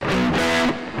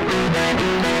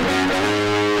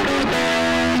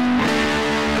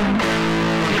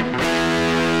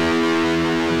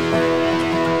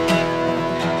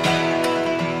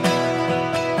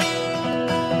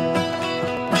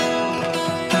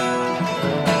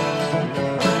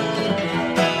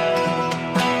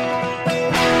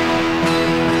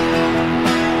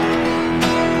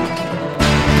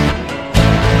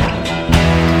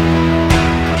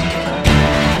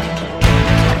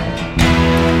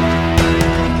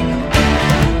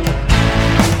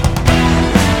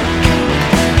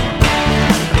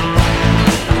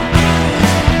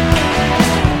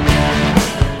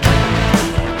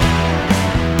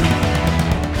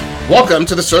Welcome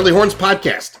to the Surly Horns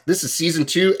podcast. This is season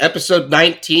 2, episode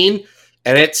 19,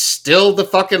 and it's still the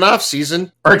fucking off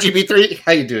season. RGB3,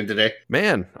 how you doing today?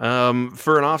 Man,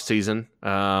 for an off season,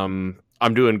 I'm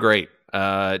doing great.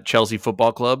 Chelsea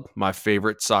Football Club, my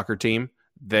favorite soccer team.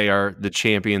 They are the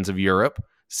champions of Europe.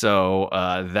 So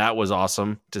that was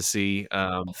awesome to see.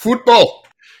 Football.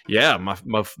 Yeah,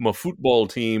 my football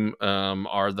team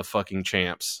are the fucking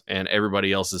champs, and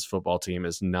everybody else's football team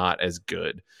is not as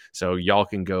good. So y'all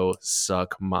can go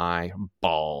suck my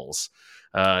balls.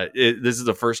 This is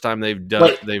the first time they've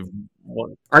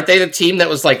won. Aren't they the team that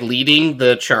was like leading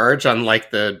the charge on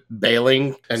like the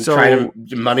bailing and trying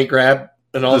to money grab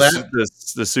and all that?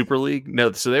 The Super League?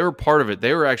 No, so they were part of it.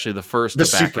 They were actually the first to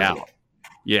back out.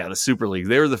 Yeah, the Super League.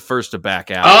 They were the first to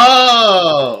back out.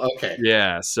 Oh, okay.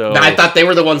 Yeah, so I thought they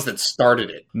were the ones that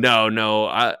started it. No.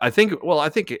 I think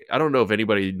I don't know if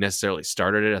anybody necessarily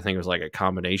started it. I think it was like a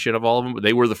combination of all of them, but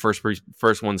they were the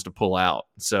first ones to pull out.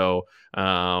 So,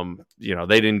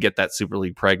 they didn't get that Super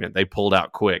League pregnant. They pulled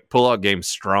out quick. Pull out game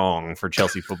strong for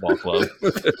Chelsea Football Club.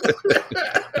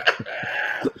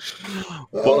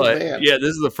 Yeah, this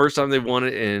is the first time they've won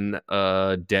it in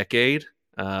a decade.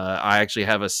 I actually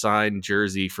have a signed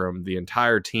jersey from the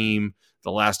entire team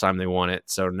the last time they won it.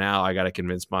 So now I got to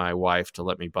convince my wife to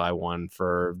let me buy one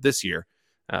for this year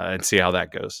and see how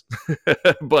that goes.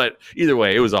 But either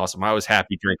way, it was awesome. I was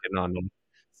happy drinking on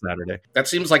Saturday. That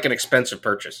seems like an expensive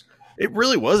purchase. It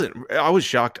really wasn't. I was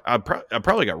shocked. I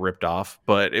probably got ripped off,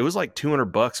 but it was like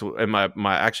 $200. And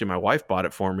my wife bought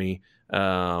it for me.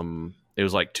 It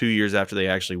was like 2 years after they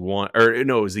actually won, or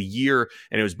no, it was a year,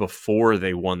 and it was before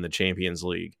they won the Champions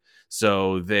League.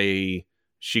 So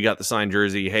she got the signed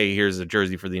jersey. Hey, here's a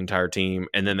jersey for the entire team,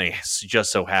 and then they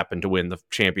just so happened to win the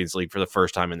Champions League for the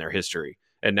first time in their history.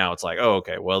 And now it's like, oh,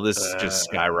 okay, well, this just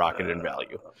skyrocketed in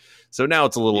value. So now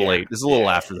it's a little late. It's a little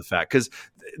after the fact because,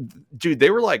 dude,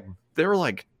 they were like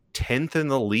 10th in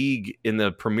the league in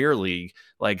the Premier League.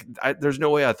 Like, there's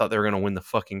no way I thought they were going to win the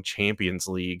fucking Champions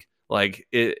League. Like,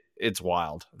 it's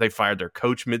wild. They fired their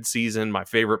coach mid-season. My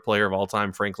favorite player of all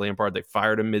time, Frank Lampard, they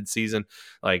fired him mid-season.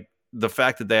 Like, the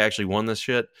fact that they actually won this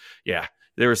shit, yeah,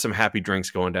 there were some happy drinks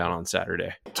going down on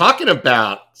Saturday. Talking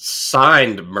about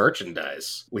signed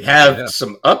merchandise, we have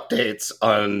some updates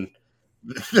on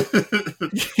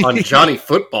Johnny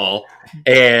Football,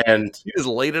 and he just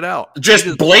laid it out.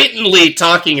 Just blatantly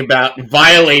talking about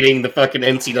violating the fucking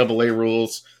NCAA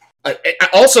rules.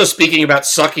 Also speaking about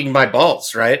sucking my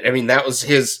balls, right? I mean, that's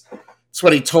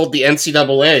what he told the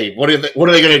NCAA. What are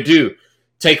they going to do?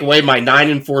 Take away my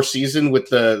 9-4 season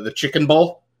with the chicken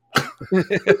bowl?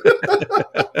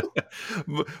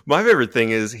 My favorite thing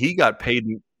is he got paid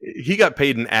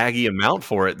an Aggie amount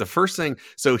for it. The first thing,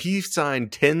 so he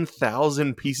signed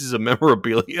 10,000 pieces of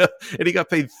memorabilia and he got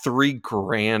paid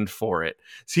 $3,000 for it.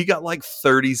 So he got like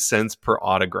 30 cents per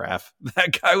autograph.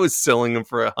 That guy was selling them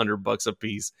for $100 a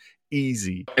piece.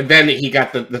 Easy. And then he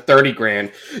got the 30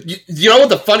 grand. You know what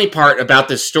the funny part about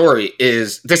this story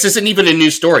is? This isn't even a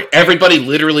new story. Everybody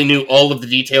literally knew all of the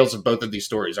details of both of these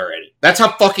stories already. That's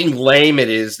how fucking lame it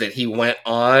is that he went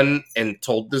on and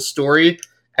told this story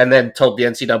and then told the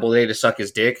NCAA to suck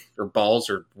his dick or balls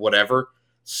or whatever,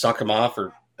 suck him off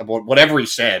or whatever he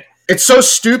said. It's so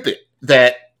stupid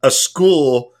that a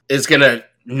school is going to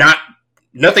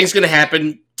nothing's going to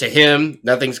happen to him.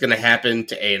 Nothing's going to happen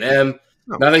to A&M.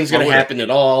 No, nothing's going to happen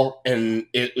at all, and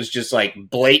it was just like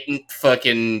blatant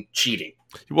fucking cheating.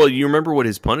 Well, you remember what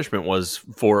his punishment was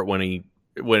for it when it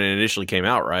initially came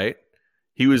out, right?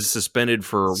 He was suspended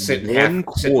for one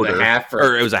quarter,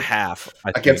 or it was a half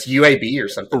against UAB or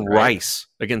something.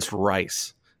 Against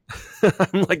Rice.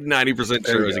 I'm like 90%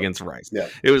 sure it was against Rice. Yeah.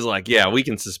 It was like, yeah, we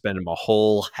can suspend him a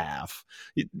whole half,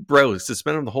 bro.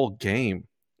 Suspend him the whole game.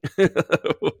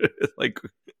 Like.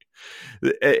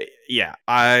 Yeah,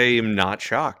 I am not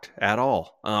shocked at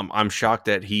all. I'm shocked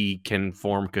that he can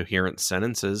form coherent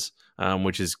sentences,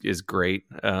 which is great.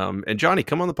 And Johnny,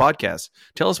 come on the podcast.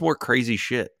 Tell us more crazy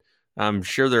shit. I'm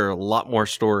sure there are a lot more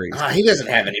stories. He doesn't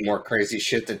have any more crazy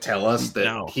shit to tell us.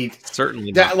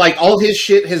 Certainly not. Like, all his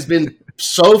shit has been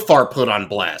so far put on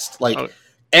blast. Like,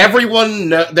 everyone,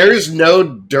 there is no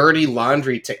dirty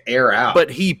laundry to air out.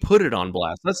 But he put it on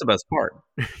blast. That's the best part.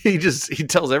 He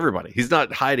tells everybody. He's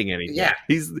not hiding anything. Yeah,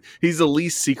 he's the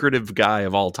least secretive guy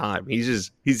of all time.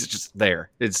 He's just there.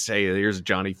 It's here's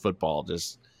Johnny Football,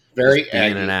 just being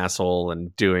an asshole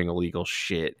and doing illegal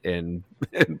shit and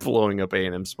blowing up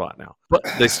A&M spot now. But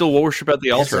they still worship at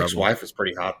the altar. His wife is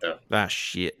pretty hot though.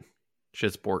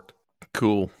 Shit's borked.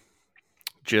 Cool.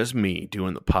 Just me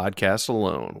doing the podcast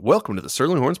alone. Welcome to the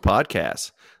Surly Horns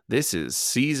podcast. This is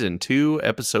season 2,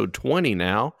 episode 20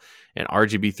 now. and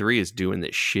RGB3 is doing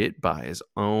this shit by his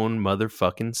own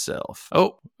motherfucking self.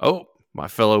 Oh, my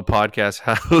fellow podcast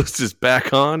host is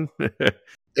back on.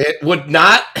 It would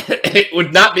not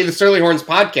be the Surly Horns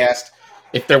podcast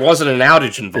if there wasn't an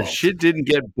outage involved. If shit didn't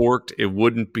get borked, it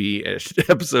wouldn't be an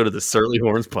episode of the Surly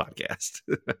Horns podcast.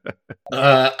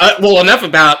 Well, enough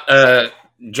about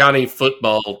Johnny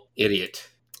Football Idiot.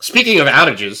 Speaking of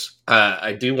outages,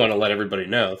 I do want to let everybody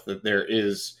know that there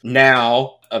is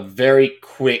now a very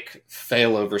quick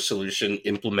failover solution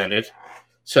implemented.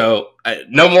 So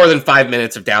no more than 5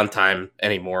 minutes of downtime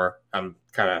anymore. I'm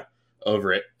kind of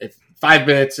over it. It's 5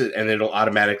 minutes and it'll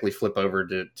automatically flip over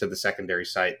to the secondary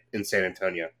site in San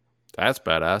Antonio. That's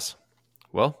badass.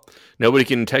 Well, nobody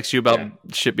can text you about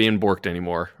shit being borked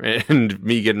anymore, and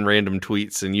me getting random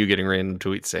tweets and you getting random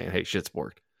tweets saying, hey, shit's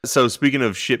borked. So speaking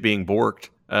of shit being borked,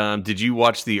 did you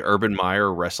watch the Urban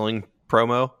Meyer wrestling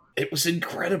promo? It was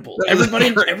incredible.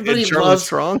 Everybody loves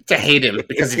to hate him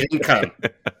because he didn't come.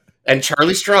 And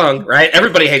Charlie Strong, right?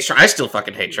 Everybody hates Charlie. I still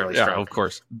fucking hate Charlie Strong. Yeah, of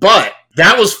course. But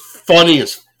that was funny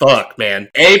as fuck, man.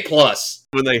 A+.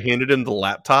 When they handed him the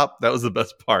laptop, that was the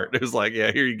best part. It was like,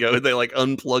 yeah, here you go. They like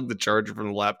unplugged the charger from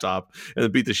the laptop and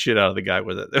then beat the shit out of the guy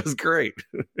with it. It was great.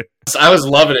 So I was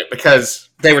loving it because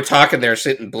they were talking there,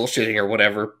 sitting bullshitting or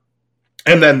whatever.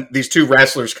 And then these two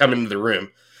wrestlers come into the room.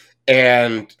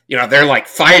 And, you know, they're like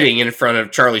fighting in front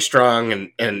of Charlie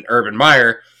Strong and Urban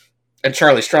Meyer. And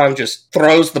Charlie Strong just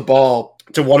throws the ball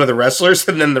to one of the wrestlers.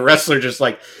 And then the wrestler just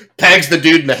like pegs the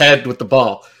dude in the head with the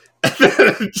ball.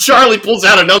 Charlie pulls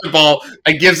out another ball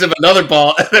and gives him another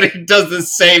ball. And then he does the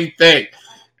same thing.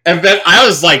 And then I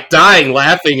was like dying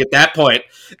laughing at that point.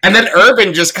 And then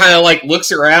Urban just kind of like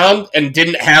looks around and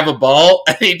didn't have a ball.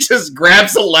 And he just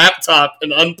grabs a laptop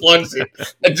and unplugs it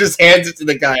and just hands it to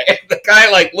the guy. And the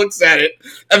guy like looks at it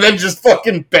and then just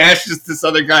fucking bashes this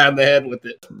other guy on the head with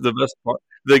it. The best part.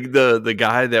 The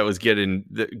guy that was getting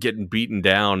beaten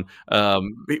down,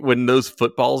 when those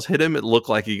footballs hit him, it looked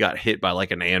like he got hit by like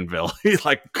an anvil. He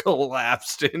like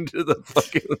collapsed into the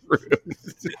fucking room.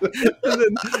 And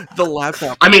then the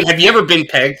laptop. I mean, have you ever been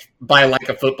pegged by like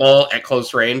a football at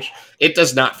close range? It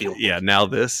does not feel good. Yeah, now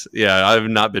this. Yeah, I've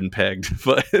not been pegged,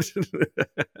 but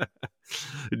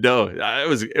no,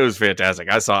 it was fantastic.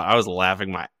 I was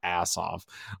laughing my ass off.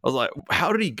 I was like,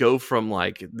 how did he go from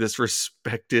like this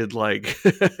respected like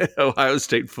Ohio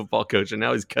State football coach and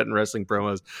now he's cutting wrestling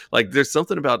promos? Like there's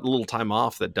something about a little time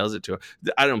off that does it to him.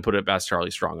 I don't put it past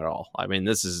Charlie Strong at all. I mean,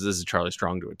 this is Charlie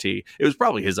Strong to a T. It was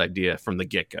probably his idea from the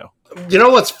get-go. You know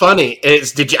what's funny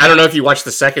is I don't know if you watched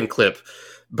the second clip,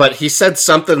 but he said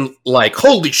something like,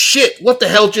 holy shit, what the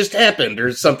hell just happened?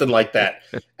 Or something like that.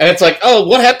 And it's like, oh,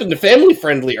 what happened to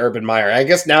family-friendly Urban Meyer? I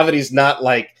guess now that he's not,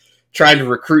 like, trying to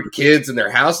recruit kids in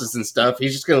their houses and stuff,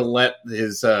 he's just going to let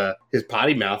his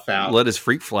potty mouth out. Let his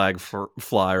freak flag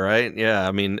fly, right? Yeah,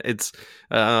 I mean, it's,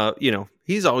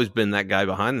 he's always been that guy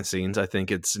behind the scenes. I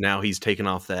think it's now he's taken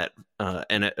off that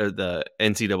the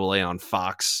NCAA on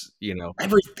Fox, you know.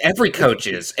 Every coach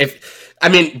is.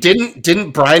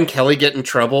 Didn't Brian Kelly get in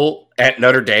trouble at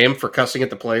Notre Dame for cussing at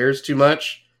the players too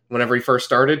much whenever he first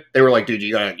started? They were like, dude,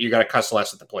 you gotta cuss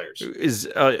less at the players.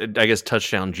 I guess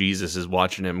Touchdown Jesus is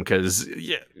watching him because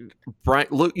Brian.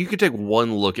 Look, you could take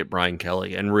one look at Brian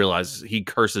Kelly and realize he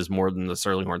curses more than the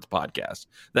Surly Horns podcast.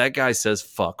 That guy says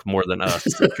fuck more than us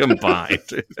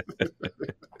combined.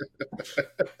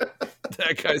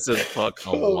 That guy says fuck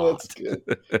a lot. That's good.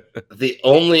 The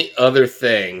only other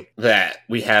thing that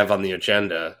we have on the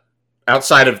agenda,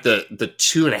 outside of the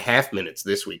 2.5 minutes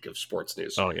this week of sports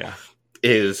news,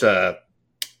 is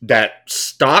that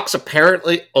stocks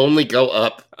apparently only go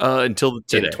up until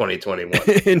today. In 2021.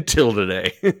 Until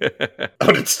today.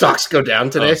 Oh, did stocks go down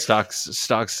today?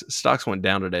 Stocks went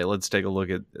down today. Let's take a look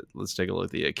at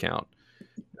the account.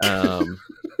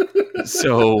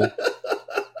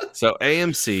 So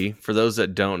AMC, for those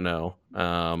that don't know,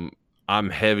 I'm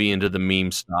heavy into the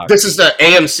meme stock. This is the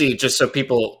AMC, just so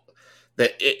people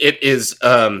that it is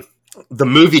the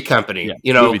movie company,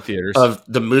 movie theaters. Of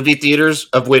the movie theaters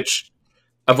of which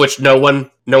no one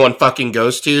fucking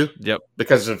goes to. Yep.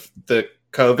 Because of the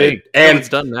COVID. And it's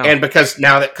done now. And because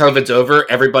now that COVID's over,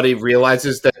 everybody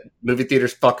realizes that movie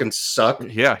theaters fucking suck.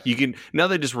 Yeah, you can now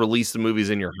they just release the movies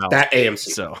in your house. That AMC.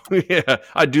 So yeah,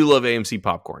 I do love AMC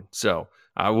popcorn. So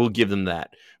I will give them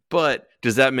that. But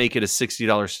does that make it a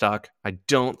 $60 stock? I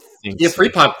don't think you get free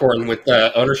popcorn with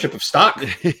ownership of stock.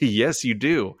 Yes, you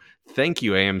do. Thank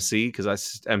you, AMC,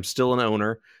 because I'm still an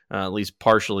owner, at least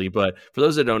partially. But for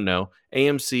those that don't know,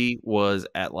 AMC was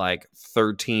at like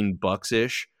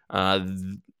 $13-ish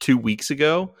 2 weeks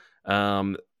ago.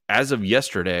 As of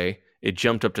yesterday, it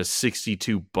jumped up to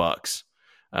 $62.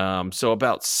 So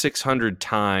about 600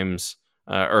 times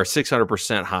or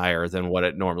 600% higher than what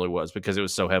it normally was because it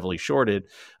was so heavily shorted.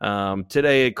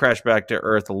 Today it crashed back to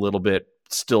earth a little bit,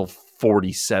 still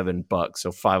 $47,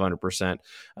 so 500%.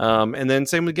 And then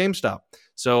same with GameStop.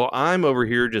 So I'm over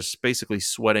here just basically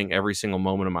sweating every single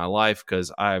moment of my life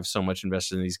because I have so much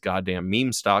invested in these goddamn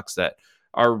meme stocks that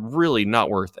are really not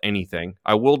worth anything.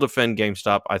 I will defend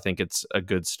GameStop. I think it's a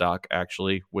good stock,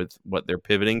 actually, with what they're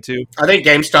pivoting to. I think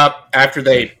GameStop, after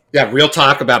real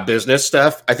talk about business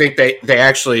stuff, I think they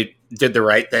actually did the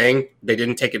right thing. They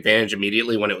didn't take advantage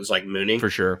immediately when it was like mooning.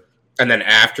 For sure. And then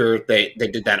after they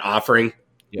did that offering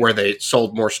where they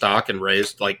sold more stock and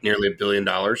raised like nearly $1 billion.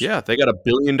 Yeah, they got $1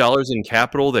 billion in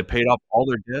capital. They paid off all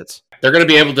their debts. They're going to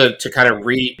be able to kind of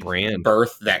Brand.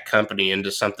 rebirth that company into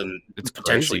something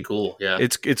potentially cool. Yeah,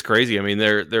 it's crazy. I mean,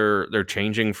 they're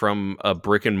changing from a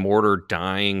brick and mortar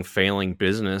dying, failing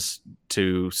business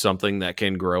to something that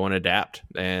can grow and adapt,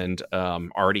 and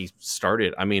already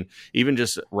started. I mean, even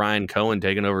just Ryan Cohen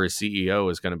taking over as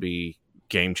CEO is going to be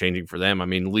game changing for them. I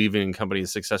mean, leaving a company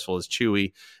as successful as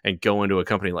Chewy and going to a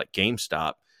company like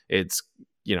GameStop, it's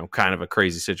kind of a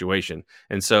crazy situation.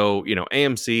 And so,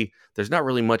 AMC, there's not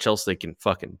really much else they can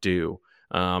fucking do.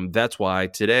 That's why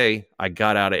today I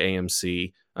got out of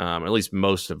AMC, at least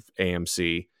most of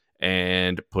AMC,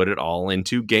 and put it all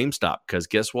into GameStop because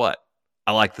guess what?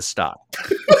 I like the stock.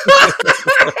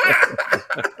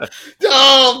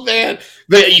 Oh man,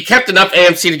 you kept enough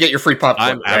AMC to get your free popcorn.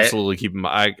 I'm absolutely keeping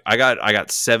my. I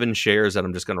got 7 shares that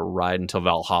I'm just gonna ride until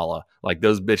Valhalla. Like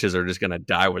those bitches are just gonna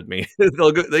die with me.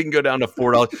 They can go down to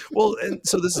 $4. Well, and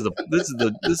so this is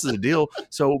the deal.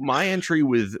 So my entry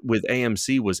with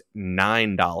AMC was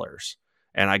 $9,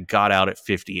 and I got out at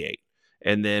 58.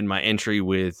 And then my entry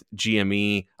with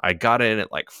GME, I got in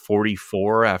at like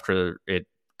 44 after it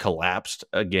collapsed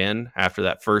again after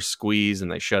that first squeeze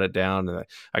and they shut it down, and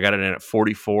I got it in at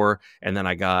 44, and then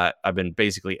I've been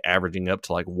basically averaging up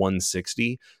to like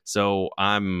 160. So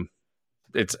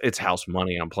it's house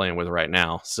money I'm playing with right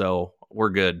now, so we're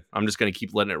good. I'm just going to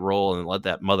keep letting it roll and let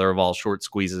that mother of all short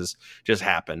squeezes just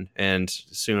happen, and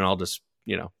soon I'll just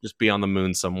be on the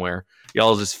moon somewhere.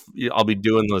 I'll be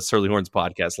doing the Surly Horns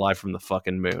podcast live from the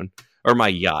fucking moon or my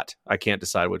yacht. I can't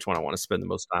decide which one I want to spend the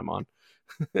most time on.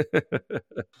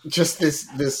 Just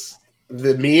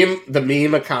the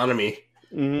meme economy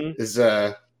is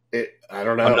I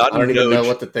don't know. I don't even know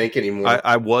what to think anymore.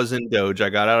 I was in Doge. I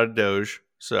got out of Doge.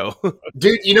 So,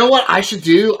 dude, you know what I should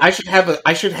do? I should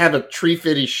have a Tree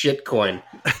Fitty shit coin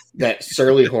that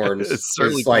Surly Horns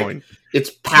is like.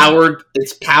 It's powered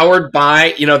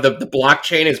by the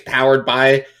blockchain is powered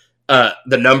by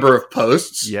the number of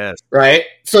posts. Yes. Right?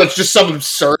 So it's just some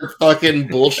absurd fucking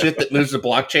bullshit that moves the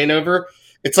blockchain over.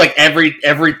 It's like every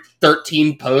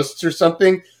 13 posts or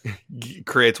something.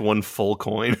 Creates one full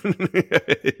coin.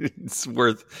 It's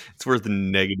worth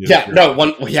negative. Yeah, no,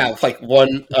 one like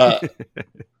one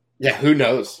yeah, who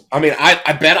knows? I mean,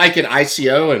 I bet I could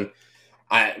ICO and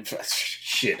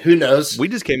who knows? We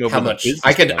just came over how much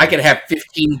I could have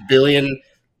 15 billion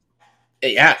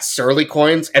Surly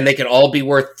coins, and they could all be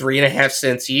worth 3.5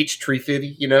 cents each, Tree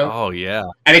Fitty, Oh yeah.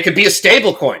 And it could be a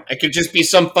stable coin. It could just be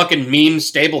some fucking meme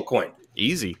stable coin.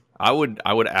 Easy. I would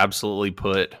absolutely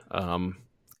put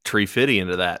Tree Fitty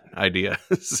into that idea.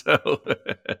 So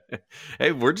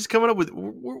hey, we're just coming up with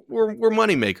we're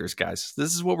money makers, guys.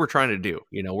 This is what we're trying to do.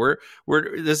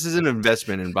 This is an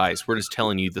investment advice. We're just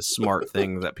telling you the smart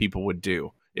thing that people would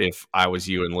do if I was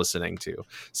you and listening to.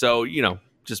 So,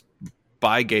 just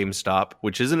buy GameStop,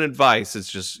 which isn't advice.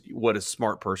 It's just what a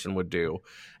smart person would do.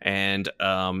 And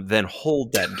then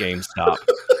hold that GameStop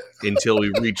until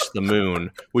we reach the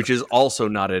moon, which is also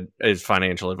not a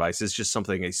financial advice. It's just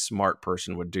something a smart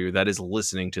person would do that is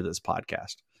listening to this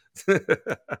podcast.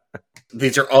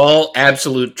 These are all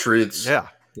absolute truths. Yeah.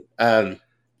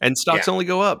 And stocks only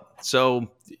go up. So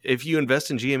if you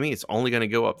invest in GME, it's only going to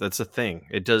go up. That's the thing.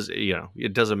 It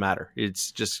doesn't matter.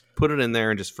 It's just put it in there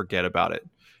and just forget about it.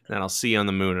 And I'll see you on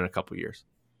the moon in a couple years,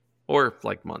 or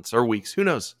like months or weeks. Who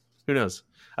knows?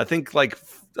 I think like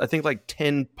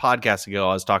 10 podcasts ago,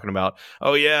 I was talking about,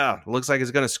 oh yeah, looks like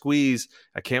it's going to squeeze.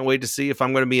 I can't wait to see if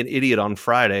I'm going to be an idiot on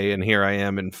Friday. And here I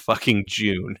am in fucking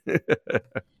June. And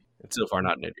so far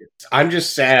not an idiot. I'm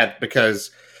just sad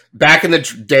because back in the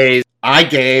days, I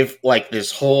gave like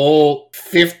this whole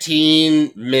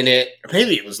 15-minute,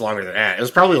 maybe it was longer than that. It was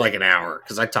probably like an hour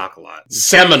because I talk a lot.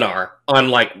 Seminar on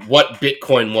like what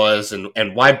Bitcoin was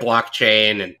and why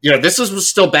blockchain. And, this was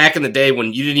still back in the day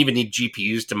when you didn't even need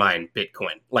GPUs to mine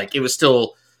Bitcoin. Like it was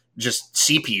still just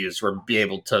CPUs were be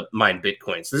able to mine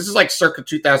Bitcoin. So this is like circa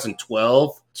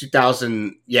 2012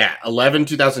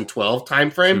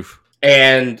 timeframe.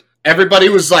 And everybody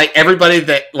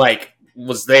that like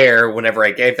was there whenever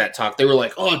I gave that talk, they were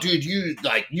like, "Oh, dude,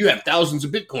 you have thousands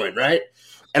of Bitcoin, right?"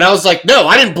 And I was like, "No,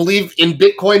 I didn't believe in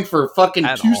Bitcoin for fucking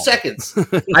At 2 all. seconds.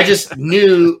 I just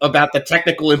knew about the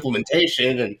technical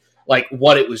implementation and like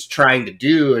what it was trying to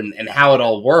do and how it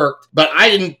all worked. But I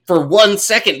didn't for 1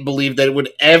 second believe that it would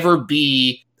ever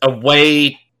be a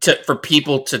way for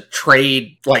people to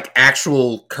trade like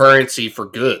actual currency for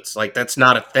goods. Like that's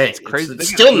not a thing. It's crazy. It's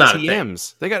still not a thing.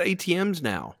 ATMs. They got ATMs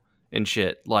now and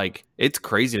shit. Like it's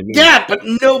crazy to me. Yeah, but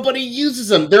nobody uses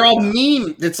them. They're all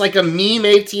meme. It's like a meme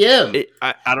ATM.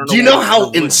 I don't know. Do you know how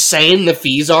insane the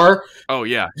fees are? Oh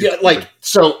yeah. Yeah, like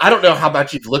so. I don't know how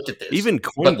much you've looked at this. Even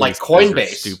Coinbase, but like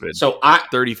Coinbase, stupid. So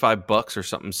 $35 or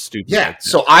something stupid. Yeah. Like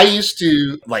so I used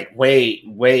to like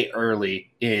way early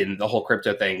in the whole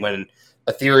crypto thing when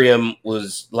Ethereum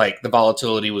was like the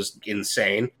volatility was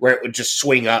insane, where it would just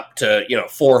swing up to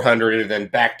 400 and then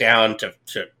back down to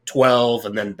 12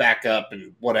 and then back up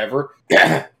and whatever.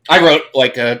 I wrote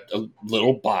like a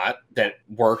little bot that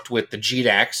worked with the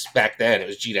GDAX back then. It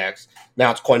was GDAX. Now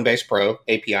it's Coinbase Pro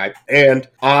API. And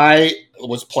I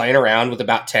was playing around with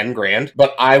about 10 grand,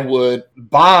 but I would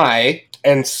buy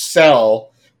and sell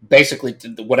basically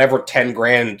whatever 10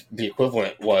 grand the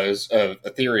equivalent was of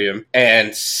Ethereum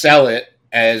and sell it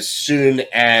as soon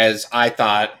as I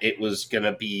thought it was going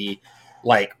to be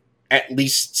like at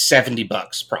least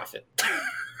 $70 profit.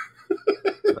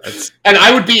 And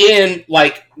I would be in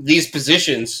like these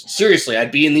positions. Seriously,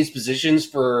 I'd be in these positions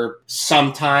for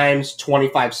sometimes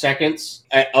 25 seconds,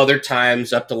 at other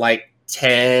times up to like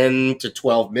 10 to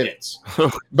 12 minutes.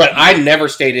 But I never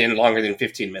stayed in longer than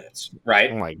 15 minutes,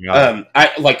 right? Oh my God.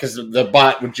 Because the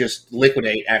bot would just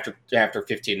liquidate after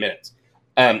 15 minutes.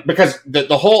 Because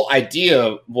the whole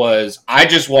idea was I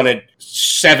just wanted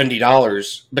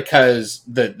 $70 because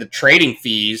the trading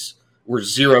fees were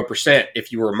 0%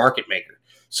 if you were a market maker.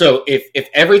 So if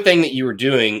everything that you were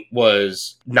doing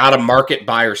was not a market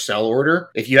buy or sell order,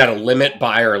 if you had a limit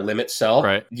buy or a limit sell,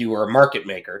 right, you were a market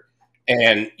maker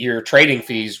and your trading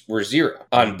fees were 0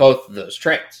 on both of those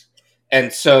trades.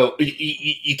 And so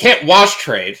you can't wash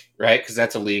trade, right? Because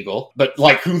that's illegal. But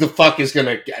like, who the fuck is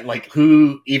gonna like?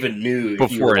 Who even knew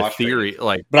before a theory?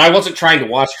 Like, but I wasn't trying to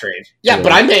wash trade. Yeah,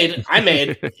 but I made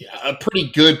a pretty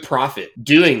good profit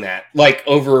doing that. Like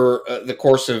over the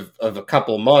course of a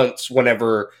couple of months,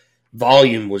 whenever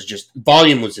volume was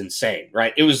insane,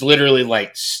 right? It was literally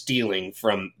like stealing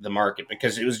from the market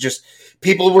because it was just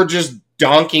people were just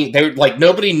donking. They were like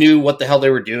nobody knew what the hell they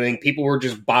were doing. People were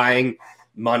just buying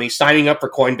money, signing up for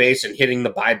Coinbase and hitting the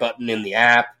buy button in the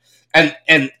app. And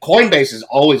Coinbase has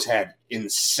always had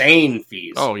insane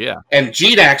fees. Oh, yeah. And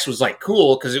GDAX was like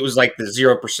cool because it was like the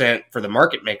 0% for the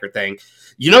market maker thing.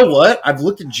 You know what? I've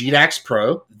looked at GDAX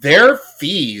Pro. Their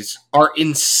fees are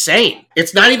insane.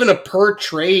 It's not even a per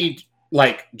trade,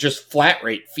 like just flat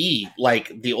rate fee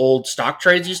like the old stock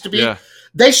trades used to be. Yeah.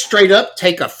 They straight up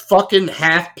take a fucking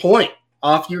half point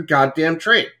off your goddamn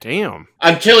trade. Damn.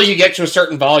 Until you get to a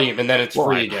certain volume and then it's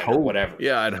free again or whatever.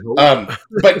 Yeah, I'd hope.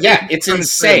 But yeah, it's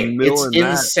insane. It's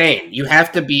insane. You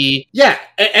have to be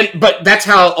but that's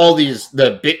how all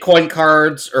the Bitcoin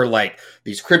cards or like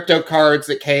these crypto cards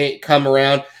that come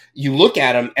around, you look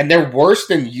at them and they're worse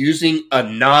than using a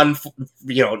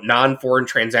non-foreign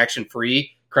transaction free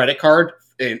credit card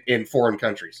in foreign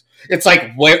countries. It's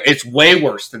like it's way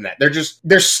worse than that.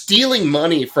 They're stealing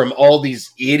money from all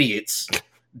these idiots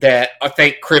that I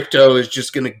think crypto is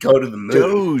just going to go to the moon.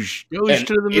 Doge to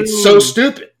the moon. It's so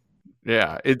stupid.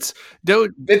 Yeah, it's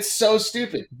Doge. It's so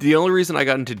stupid. The only reason I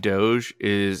got into Doge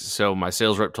is so my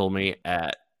sales rep told me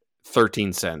at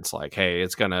 13 cents, like, hey,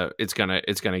 it's gonna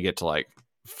get to like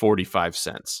 45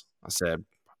 cents. I said,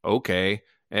 okay.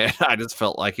 And I just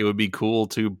felt like it would be cool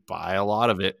to buy a lot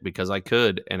of it because I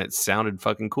could. And it sounded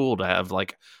fucking cool to have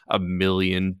like 1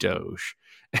 million Doge.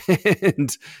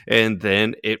 and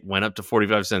then it went up to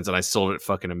 45 cents and I sold it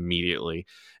fucking immediately.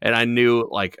 And I knew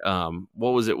like,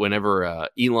 what was it? Whenever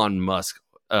Elon Musk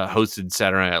hosted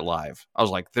Saturday Night Live, I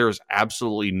was like, there's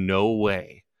absolutely no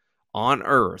way on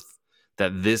earth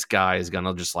that this guy is going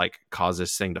to just like cause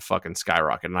this thing to fucking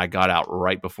skyrocket. And I got out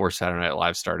right before Saturday Night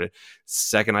Live started.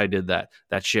 Second I did that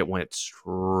shit went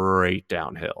straight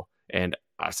downhill. And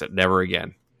I said, never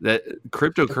again. That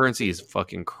cryptocurrency is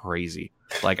fucking crazy.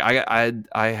 Like I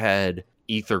had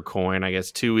Ether coin, I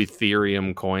guess 2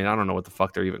 Ethereum coin. I don't know what the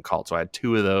fuck they're even called. So I had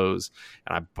 2 of those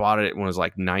and I bought it when it was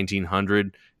like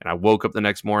 1900 and I woke up the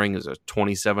next morning, it was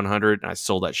 2700 and I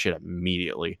sold that shit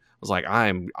immediately. I was like,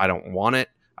 I don't want it.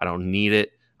 I don't need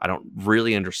it. I don't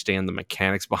really understand the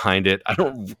mechanics behind it. I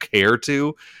don't care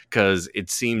to, because it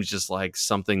seems just like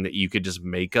something that you could just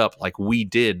make up, like we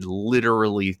did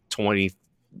literally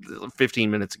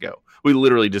 15 minutes ago. We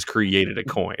literally just created a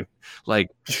coin. Like,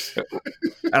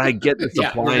 and I get the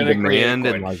supply and demand,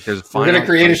 and like there's we're going to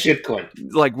create a shit coin.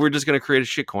 Like, we're just going to create a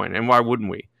shit coin, and why wouldn't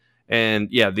we? And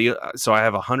yeah, so I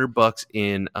have $100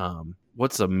 in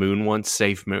what's the moon one?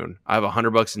 Safe Moon. I have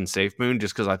 $100 in Safe Moon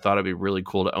just because I thought it'd be really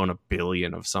cool to own 1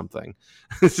 billion of something.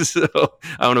 So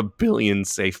I own 1 billion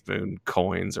Safe Moon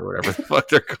coins or whatever the fuck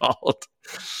they're called.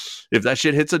 If that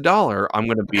shit hits $1, I'm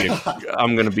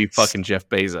gonna be fucking Jeff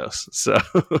Bezos. So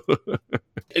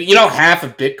half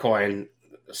of Bitcoin,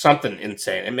 something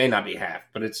insane. It may not be half,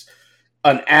 but it's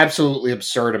an absolutely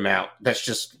absurd amount that's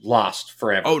just lost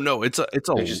forever. Oh no, it's a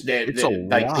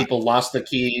like lot. People lost the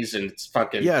keys, and it's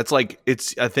fucking I think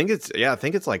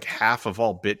it's like half of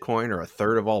all Bitcoin or a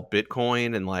third of all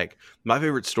Bitcoin. And like my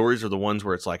favorite stories are the ones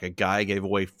where it's like a guy gave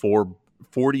away 40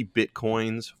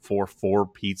 Bitcoins for 4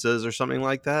 pizzas or something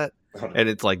like that. And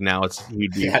it's like now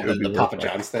he'd be the Papa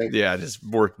John's thing. Yeah, just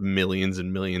worth millions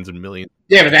and millions and millions.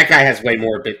 Yeah, but that guy has way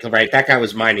more Bitcoin, right? That guy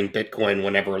was mining Bitcoin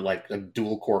whenever like a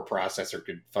dual core processor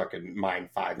could fucking mine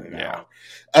 5 in an hour.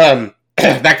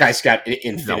 That guy's got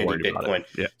infinity Bitcoin.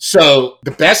 Yeah. So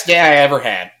the best day I ever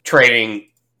had trading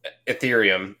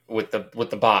Ethereum with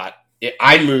the bot,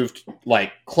 I moved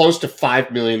like close to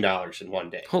 $5 million in one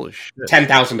day. Holy shit!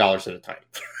 $10,000 at a time.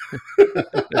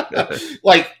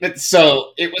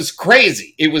 So it was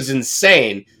crazy. It was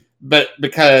insane, but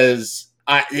because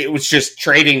it was just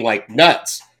trading like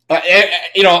nuts. But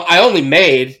I only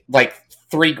made like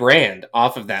 $3,000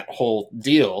 off of that whole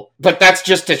deal. But that's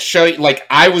just to show you, like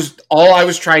all I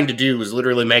was trying to do was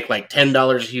literally make like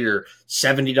 $10 here,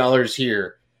 $70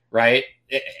 here, right?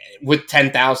 With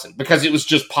 10,000, because it was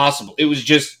just possible. It was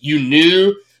just, you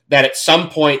knew that at some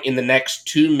point in the next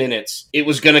 2 minutes, it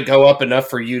was going to go up enough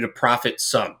for you to profit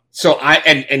some. So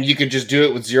and you could just do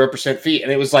it with 0% fee.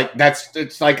 And it was like,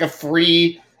 it's like a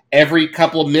free every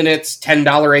couple of minutes, $10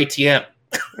 ATM.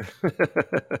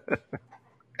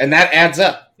 And that adds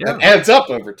up. Yeah. That adds up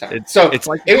over time. It's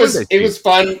like it was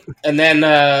fun. And then,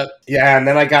 and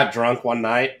then I got drunk one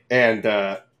night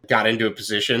and, got into a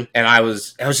position, and I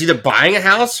was either buying a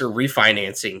house or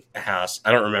refinancing a house.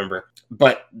 I don't remember.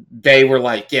 But they were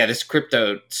like, yeah, this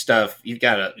crypto stuff, you've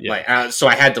got to, so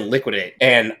I had to liquidate.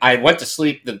 And I went to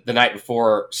sleep the night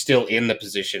before still in the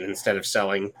position instead of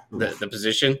selling the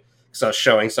position. So I was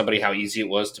showing somebody how easy it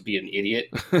was to be an idiot.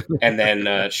 And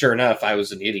then sure enough, I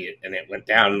was an idiot, and it went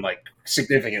down like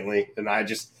significantly. And I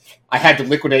had to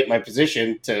liquidate my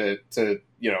position to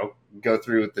go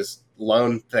through with this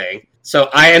loan thing. So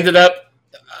I ended up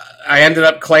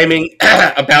claiming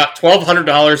about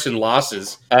 $1,200 in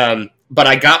losses. But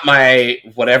I got my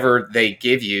whatever they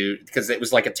give you, because it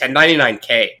was like a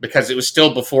 1099K, because it was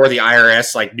still before the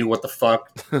IRS like knew what the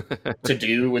fuck to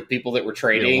do with people that were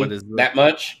trading that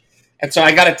much. And so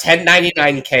I got a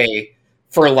 1099K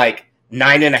for like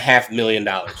 $9.5 million.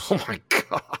 Oh my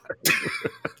God.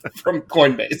 From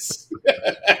Coinbase.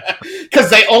 Because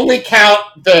they only count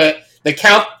the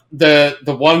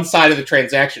one side of the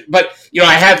transaction. But,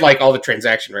 I had like all the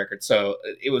transaction records, so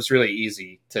it was really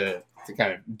easy to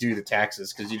kind of do the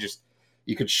taxes, because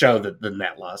you could show the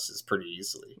net losses pretty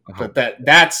easily. Uh-huh. But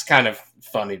that's kind of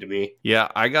funny to me. Yeah,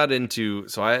 I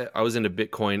was into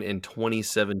Bitcoin in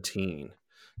 2017.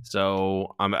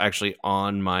 So I'm actually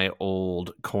on my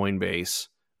old Coinbase,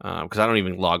 because I don't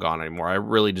even log on anymore. I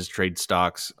really just trade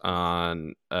stocks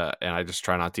on, and I just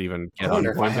try not to even get on. I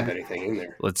wonder if I have anything in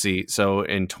there. Let's see. So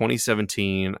in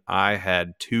 2017, I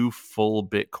had 2 full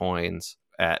Bitcoins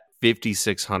at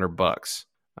 $5,600.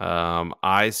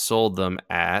 I sold them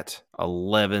at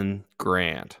 11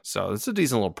 grand. So it's a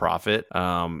decent little profit.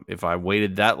 If I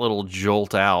waited that little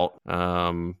jolt out,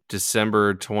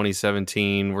 December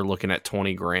 2017, we're looking at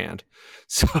 20 grand.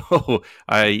 So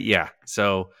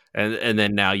and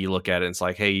then now you look at it and it's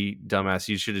like, hey, dumbass,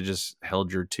 you should have just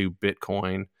held your 2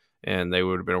 Bitcoin and they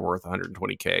would have been worth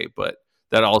 120K. But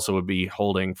that also would be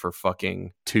holding for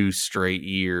fucking 2 straight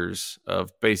years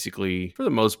of basically, for the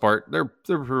most part, they're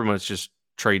pretty much just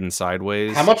trading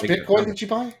sideways. How much Bitcoin did you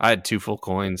buy? I had 2 full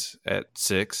coins at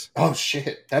 6. Oh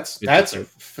shit, that's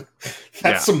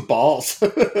some balls.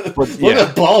 What are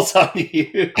the balls on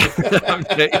you?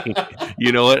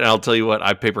 You know what? And I'll tell you what,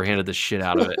 I paper handed the shit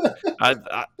out of it.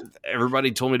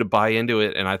 Everybody told me to buy into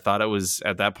it, and I thought it was,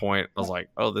 at that point, I was like,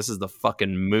 oh, this is the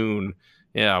fucking moon.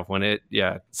 Yeah,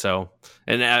 So,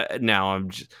 and now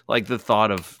I'm just like, the thought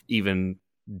of even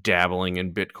dabbling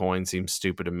in Bitcoin seems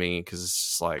stupid to me because it's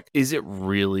just like, is it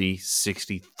really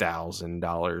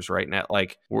 $60,000 right now?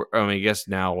 Like, I guess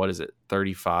now, what is it,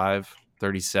 35,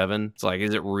 37? It's like,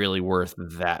 is it really worth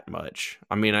that much?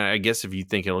 I mean, I guess if you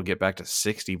think it'll get back to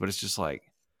 60, but it's just like,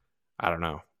 I don't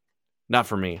know. Not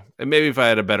for me. And maybe if I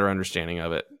had a better understanding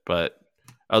of it, but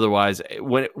otherwise,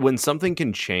 when something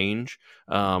can change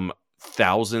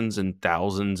thousands and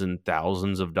thousands and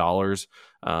thousands of dollars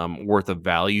worth of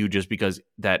value just because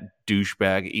that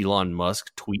douchebag Elon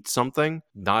Musk tweets something,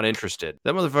 not interested.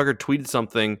 That motherfucker tweeted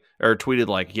something or tweeted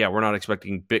like, yeah, we're not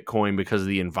expecting Bitcoin because of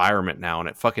the environment now, and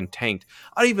it fucking tanked.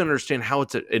 I don't even understand how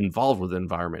it's involved with the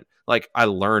environment. Like, I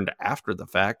learned after the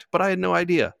fact, but I had no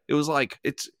idea. It was like,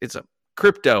 it's a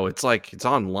crypto. It's like, it's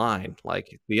online.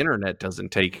 Like, the internet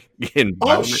doesn't take environment.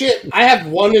 Oh shit! I have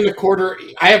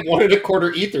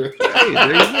 1.25 ether. Hey, there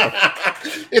you go.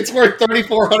 It's worth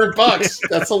 $3,400.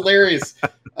 That's hilarious.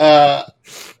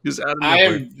 Just out of I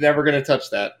nowhere. am never gonna touch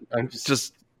that. I'm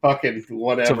just fucking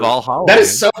whatever. To Valhalla. That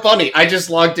is so funny. I just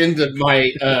logged into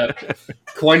my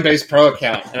Coinbase Pro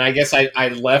account, and I guess I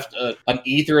left an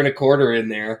ether and a quarter in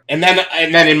there, and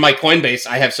then in my Coinbase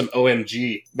I have some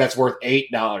OMG that's worth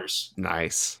 $8.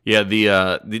 Nice. Yeah.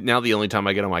 Now the only time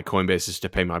I get on my Coinbase is to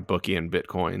pay my bookie in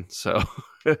Bitcoin. So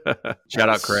shout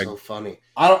out Craig. So funny.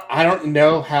 I don't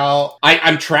know how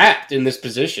I'm trapped in this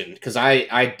position because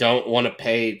I don't want to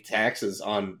pay taxes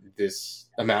on this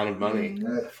amount of money.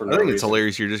 For no I think it's reason.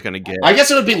 hilarious. You're just going to get. I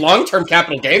guess it would be long-term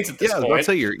capital gains at this Yeah, point. let's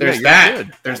say you're There's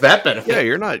good. There's that benefit.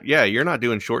 Yeah, you're not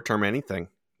doing short-term anything.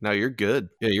 No, you're good.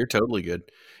 Yeah, you're totally good.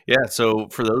 Yeah. So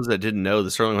for those that didn't know,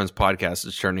 the Sterling Ones podcast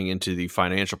is turning into the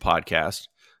financial podcast.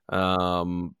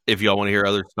 If y'all want to hear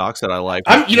other stocks that I like,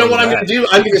 You know what I'm going to do?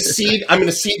 I'm going to seed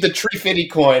the Tree Fitty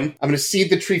coin. I'm going to seed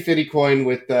the Tree Fitty coin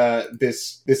with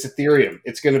this Ethereum.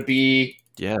 It's going to be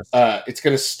it's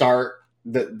going to start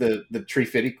the Tree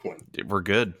Fitty coin. We're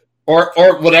good. Or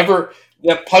whatever.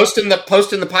 Yeah, post in the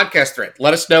podcast thread.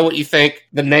 Let us know what you think.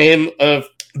 The name of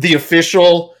the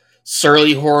official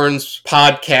Surly Horns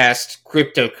podcast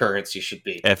cryptocurrency should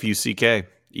be FUCK.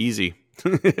 Easy.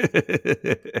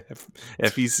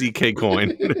 FUCK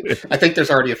coin. I think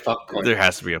there's already a fuck coin. There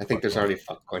has to be I think there's already a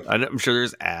fuck coin. I'm sure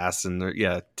there's ass and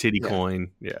there, titty coin.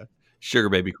 Yeah. Sugar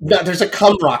baby coin. No, there's a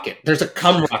cum rocket. There's a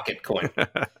cum rocket coin.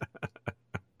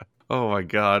 Oh my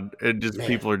god!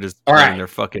 People are just all right. Their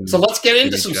fucking. So let's get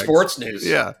into some sports news.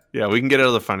 Yeah, we can get out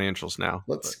of the financials now.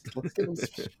 Let's get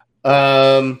into.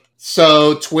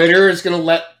 So Twitter is going to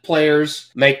let players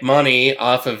make money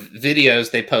off of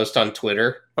videos they post on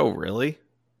Twitter. Oh, really?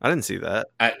 I didn't see that.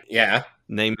 Yeah.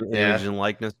 Name, image, and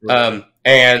likeness.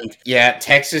 And yeah,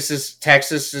 Texas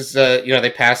is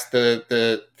they passed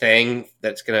the thing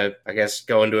that's going to, I guess,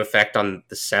 go into effect on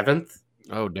the 7th.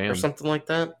 Oh, damn. Or something like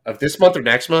that of this month or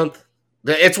next month.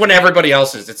 It's when everybody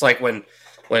else is. It's like when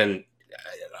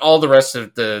all the rest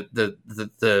of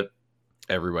the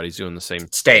everybody's doing the same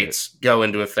states go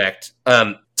into effect.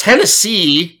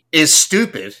 Tennessee is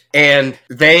stupid, and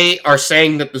they are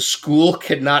saying that the school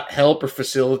cannot help or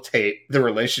facilitate the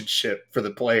relationship for the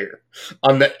player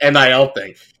on the NIL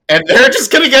thing. And they're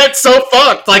just going to get so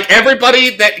fucked. Like,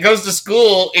 everybody that goes to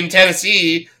school in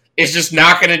Tennessee is just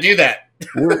not going to do that.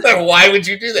 Why would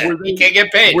you do that? You can't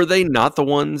get paid. Were they not the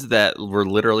ones that were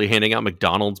literally handing out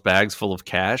McDonald's bags full of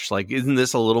cash? Like, isn't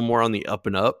this a little more on the up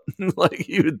and up? Like,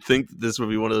 you would think that this would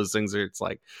be one of those things where it's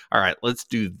like, all right, let's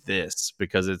do this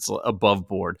because it's above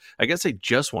board. I guess they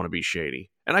just want to be shady,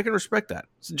 and I can respect that.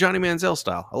 It's Johnny Manziel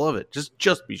style. I love it.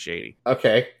 Just be shady.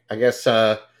 Okay, I guess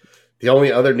the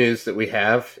only other news that we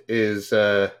have is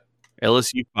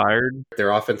LSU fired their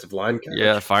offensive line coach.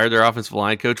 Yeah, fired their offensive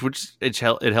line coach, which it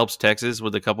helps Texas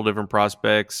with a couple different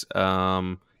prospects.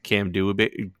 Cam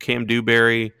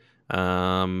Dewberry,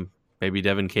 maybe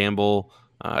Devin Campbell,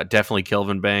 definitely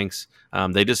Kelvin Banks.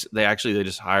 They just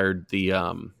hired the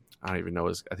I don't even know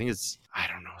his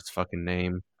fucking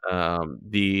name.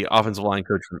 The offensive line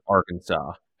coach from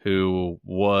Arkansas, who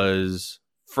was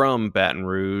from Baton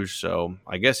Rouge, so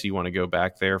I guess you want to go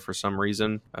back there for some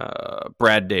reason.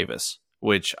 Brad Davis,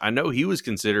 which I know he was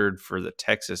considered for the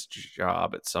Texas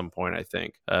job at some point, I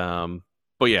think.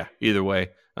 But yeah, either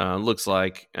way, looks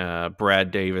like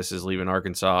Brad Davis is leaving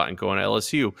Arkansas and going to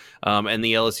LSU. And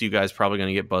the LSU guy's probably going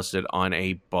to get busted on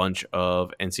a bunch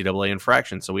of NCAA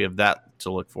infractions. So we have that to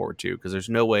look forward to, because there's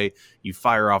no way you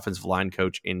fire offensive line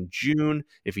coach in June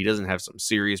if he doesn't have some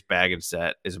serious baggage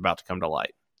that is about to come to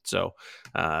light. So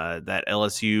that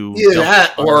LSU,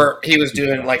 or he was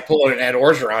doing like pulling an Ed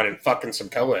Orgeron and fucking some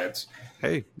co-eds.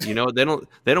 Hey, they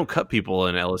don't cut people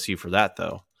in LSU for that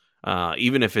though.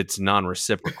 even if it's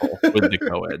non-reciprocal with the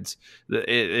co-eds.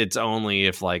 It's only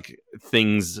if like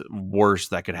things worse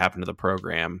that could happen to the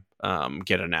program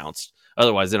get announced.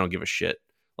 Otherwise, they don't give a shit.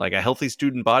 Like a healthy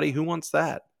student body, who wants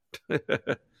that?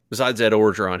 Besides Ed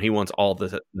Orgeron, he wants all the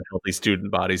healthy student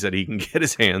bodies that he can get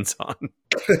his hands on.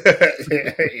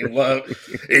 he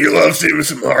loves seeing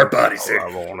some hard bodies. I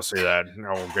don't want to see that.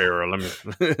 Oh, Gara,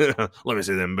 let me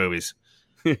see them boobies.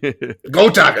 Go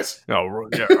Tigers! Oh,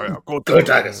 yeah, go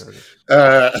Tigers!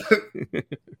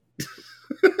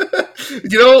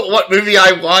 You know what movie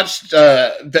I watched?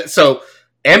 So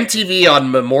MTV on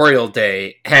Memorial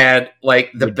Day had like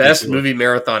the best movie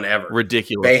marathon ever.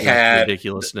 Ridiculous. They had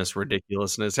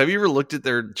ridiculousness. Have you ever looked at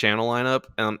their channel lineup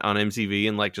on MTV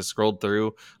and like just scrolled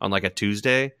through on like a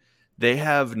Tuesday? They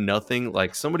have nothing.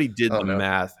 Like somebody did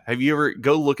math. Have you ever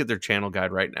go look at their channel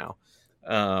guide right now?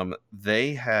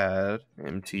 They had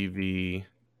MTV.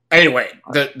 Anyway,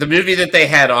 the movie that they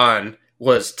had on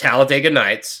was Talladega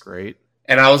Nights. Great.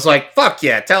 And I was like, fuck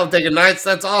yeah, Talladega Nights,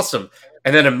 that's awesome.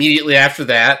 And then immediately after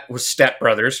that was Step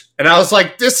Brothers. And I was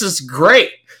like, this is great,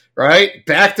 right?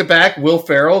 Back to back, Will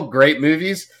Ferrell, great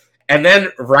movies. And then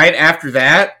right after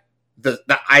that, the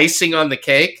icing on the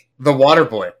cake, The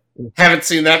Waterboy. Haven't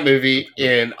seen that movie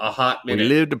in a hot minute. We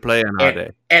live to play on our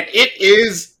day. And it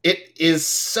is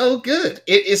so good.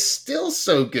 It is still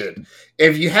so good.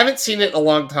 If you haven't seen it in a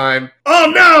long time,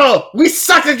 oh no, we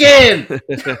suck again.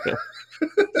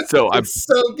 So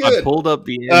so good. I pulled up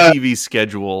the MTV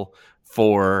schedule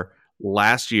for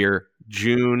last year,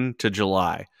 June to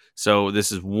July. So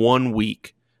this is 1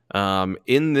 week.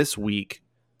 In this week,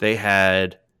 they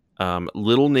had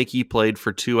Little Nicky played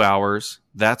for 2 hours.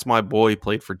 That's My Boy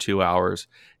played for 2 hours.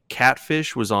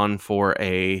 Catfish was on for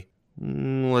a,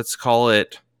 let's call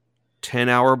it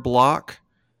 10-hour block.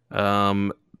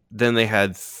 Then they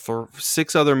had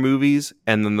 6 other movies,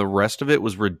 and then the rest of it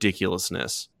was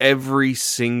ridiculousness. Every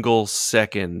single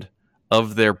second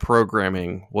of their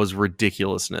programming was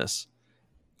ridiculousness.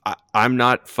 I'm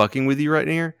not fucking with you right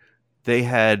here. They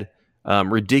had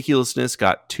ridiculousness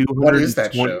got 220. What is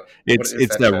that show? It's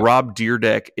that show? Rob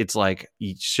Dyrdek. It's like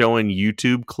showing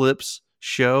YouTube clips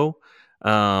show.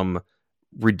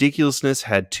 Ridiculousness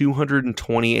had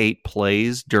 228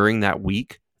 plays during that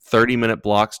week. 30-minute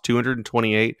blocks,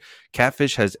 228.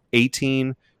 Catfish has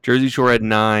 18. Jersey Shore had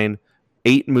 9.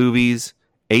 8 movies,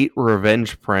 8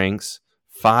 revenge pranks,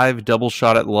 5 double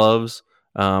shot at loves,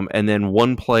 and then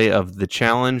 1 play of The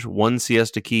Challenge, 1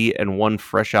 Siesta Key, and 1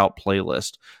 fresh out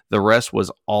playlist. The rest was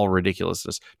all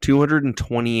ridiculousness.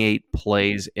 228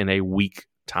 plays in a week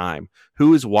time.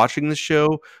 Who is watching the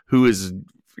show? Who is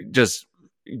just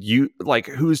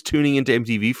who's tuning into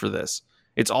MTV for this?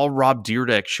 It's all Rob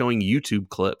Dyrdek showing YouTube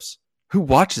clips. Who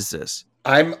watches this?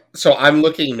 I'm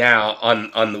looking now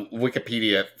on the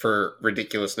Wikipedia for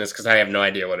ridiculousness because I have no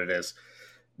idea what it is.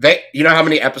 You know how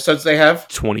many episodes they have?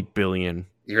 20 billion.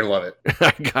 You're gonna love it.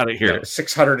 I got it here.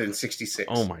 666.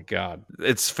 Oh my god,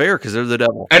 it's fair because they're the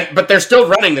devil. But they're still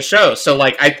running the show, so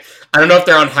like I don't know if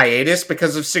they're on hiatus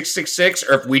because of 666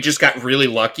 or if we just got really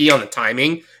lucky on the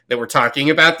timing that we're talking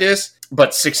about this.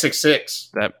 But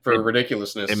 666 for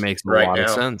ridiculousness. It makes a lot of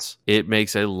sense. It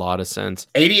makes a lot of sense.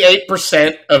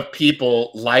 88% of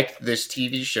people liked this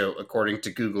TV show, according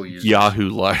to Google users.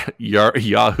 Yahoo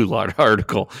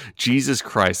article. Jesus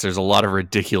Christ, there's a lot of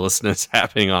ridiculousness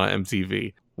happening on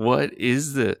MTV. What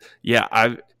is the?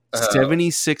 Yeah,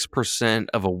 76%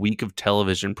 of a week of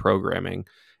television programming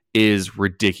is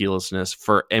ridiculousness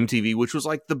for MTV, which was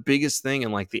like the biggest thing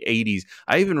in like the 80s.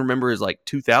 I even remember as like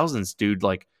 2000s, dude,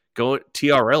 like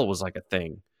TRL was like a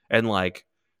thing, and like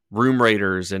Room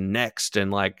Raiders and Next, and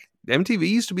like MTV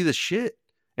used to be the shit.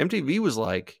 MTV was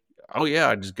like, oh yeah,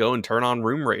 I just go and turn on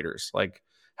Room Raiders. Like,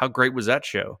 how great was that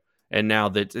show? And now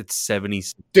that it's 70,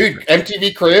 dude,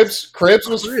 MTV Cribs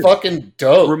was fucking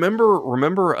dope. Remember,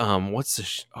 what's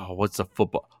the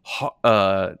football?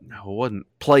 No, it wasn't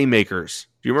Playmakers.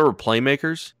 Do you remember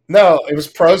Playmakers? No, it was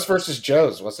Pros versus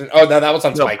Joes, wasn't it? Oh no, that was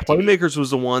on Spike. Playmakers was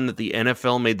the one that the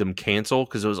NFL made them cancel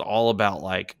because it was all about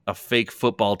like a fake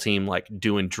football team like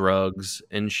doing drugs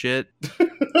and shit.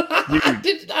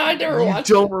 I never watched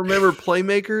it. Don't remember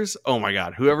Playmakers? Oh my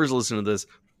god! Whoever's listening to this.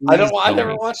 I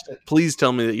never watched it. Please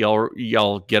tell me that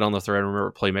y'all get on the thread and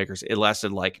remember Playmakers. It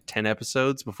lasted like 10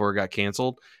 episodes before it got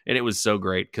canceled, and it was so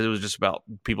great because it was just about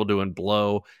people doing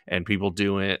blow and people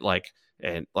doing it like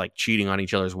and like cheating on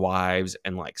each other's wives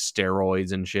and like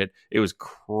steroids and shit. It was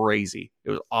crazy.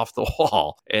 It was off the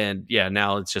wall. And yeah,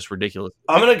 now it's just ridiculous.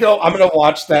 I'm gonna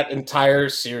watch that entire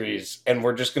series, and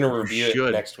we're just gonna review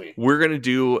it next week. We're gonna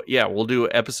we'll do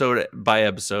episode by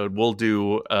episode. We'll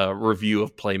do a review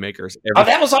of Playmakers.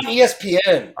 That was on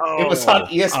ESPN. It was on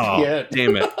ESPN.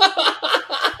 Damn it.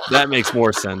 That makes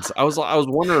more sense. I was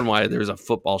wondering why there's a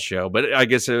football show, but I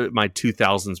guess my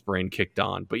 2000s brain kicked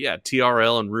on. But yeah,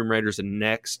 TRL and Room Raiders and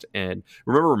Next, and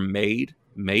remember Made?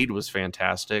 Made was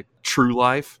fantastic. True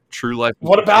Life.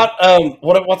 What about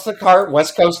what's the car?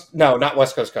 West Coast? No, not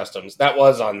West Coast Customs. That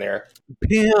was on there.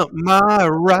 Pimp My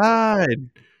Ride.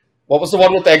 What was the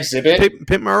one with the exhibit?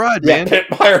 Pimp My Ride, man. Pimp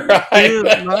My Ride.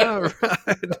 Pimp My Ride.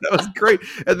 That was great.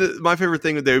 And my favorite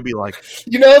thing, they would be like,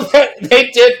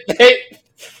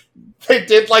 they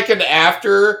did like an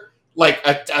after, like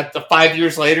the 5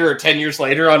 years later or 10 years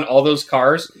later on all those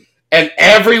cars, and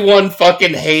everyone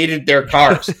fucking hated their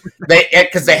cars.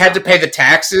 Because they had to pay the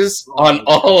taxes on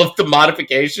all of the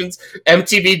modifications.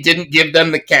 MTV didn't give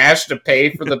them the cash to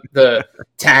pay for the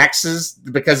taxes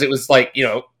because it was like,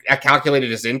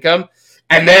 calculated as income.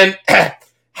 And then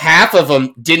half of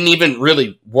them didn't even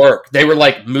really work. They were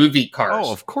like movie cars.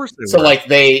 Oh, of course they were. So like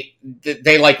they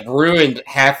like ruined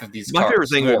half of these cars. My favorite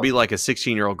thing would be like a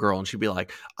 16-year-old girl, and she'd be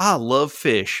like, I love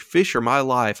fish. Fish are my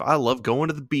life. I love going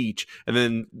to the beach. And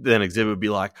then Exhibit would be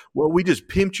like, well, we just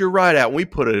pimped your ride out, and we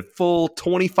put a full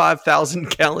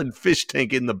 25,000-gallon fish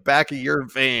tank in the back of your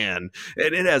van,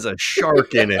 and it has a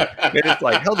shark in it. And it's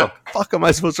like, how the fuck am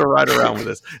I supposed to ride around with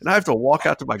this? And I have to walk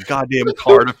out to my goddamn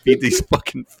car to feed these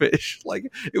fucking fish.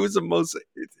 Like, it was the most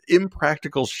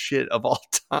impractical shit of all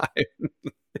time.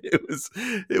 It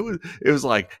was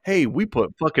like, hey, we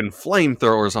put fucking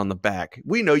flamethrowers on the back.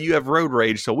 We know you have road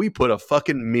rage, so we put a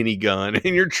fucking minigun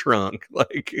in your trunk.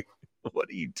 Like, what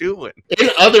are you doing? In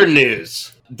other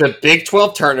news, the Big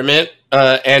 12 tournament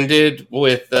ended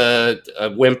with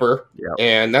a whimper,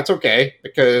 and that's okay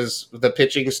because the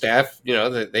pitching staff,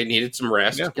 they needed some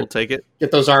rest. Yeah, we'll take it.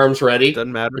 Get those arms ready.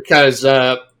 Doesn't matter because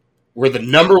we're the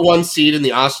number 1 seed in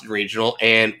the Austin Regional,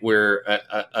 and we're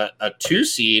a 2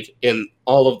 seed in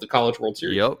all of the College World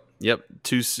Series. Yep.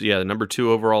 The number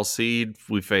 2 overall seed.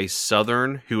 We face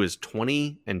Southern, who is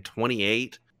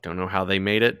 20-28. Don't know how they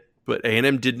made it, but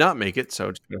A&M did not make it.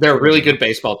 So they're a really good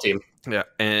baseball team. Yeah,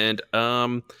 and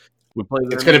we play.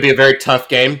 It's going to be a very tough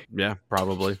game. Yeah,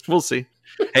 probably. We'll see.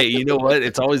 Hey, you know what?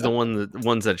 It's always the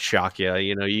ones that shock you.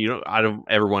 I don't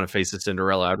ever want to face a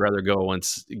Cinderella. I'd rather go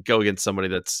against somebody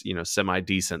that's semi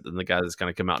decent than the guy that's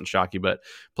going to come out and shock you. But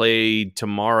play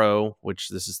tomorrow, which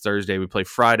this is Thursday. We play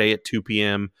Friday at 2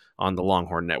 p.m. on the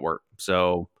Longhorn Network.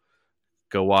 So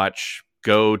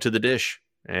go to the dish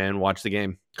and watch the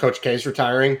game. Coach K's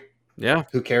retiring. Yeah,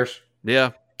 who cares?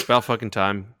 Yeah, it's about fucking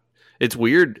time. It's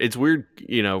weird.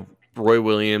 Roy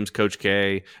Williams, Coach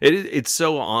K. It's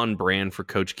so on brand for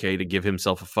Coach K to give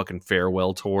himself a fucking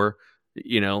farewell tour.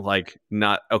 Like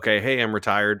not okay. Hey, I'm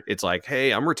retired. It's like,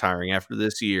 hey, I'm retiring after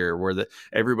this year, where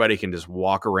everybody can just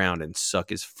walk around and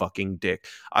suck his fucking dick.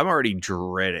 I'm already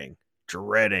dreading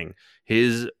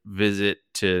his visit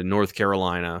to North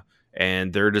Carolina,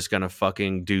 and they're just gonna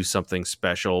fucking do something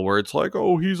special where it's like,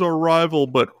 oh, he's our rival,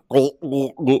 but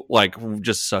like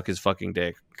just suck his fucking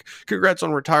dick. Congrats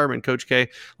on retirement, Coach K.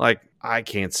 Like, I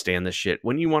can't stand this shit.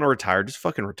 When you want to retire, just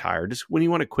fucking retire. Just when you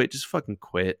want to quit, just fucking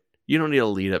quit. You don't need to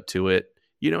lead up to it.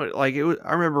 I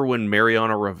remember when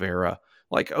Mariano Rivera,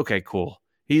 like, okay, cool.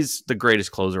 He's the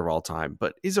greatest closer of all time,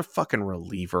 but he's a fucking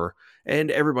reliever.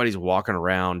 And everybody's walking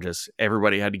around,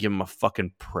 everybody had to give him a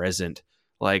fucking present.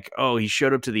 Like, oh, he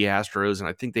showed up to the Astros, and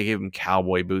I think they gave him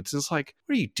cowboy boots. It's like,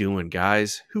 what are you doing,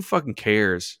 guys? Who fucking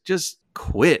cares? Just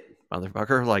quit,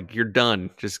 motherfucker. Like, you're done.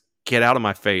 Just get out of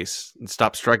my face and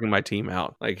stop striking my team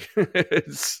out. Like,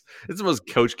 it's the most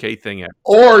Coach K thing ever.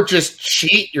 Or just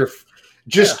cheat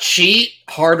cheat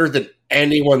harder than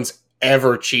anyone's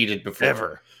ever cheated before.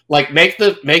 Ever. Like, make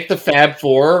the Fab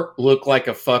Four look like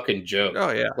a fucking joke.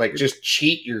 Oh yeah, like just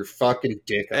cheat your fucking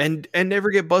dick up. and never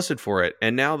get busted for it.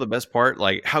 And now the best part,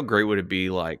 like, how great would it be,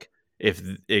 like, if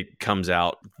it comes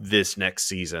out this next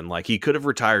season? Like, he could have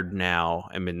retired now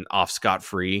and been off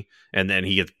scot-free, and then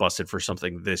he gets busted for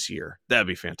something this year. That'd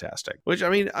be fantastic. Which I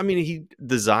mean,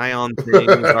 the Zion thing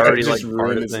already like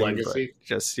part of his legacy.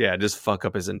 Just fuck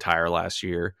up his entire last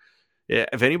year. Yeah,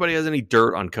 if anybody has any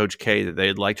dirt on Coach K that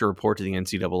they'd like to report to the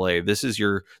NCAA, this is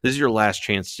your last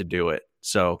chance to do it.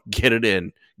 So get it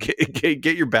in.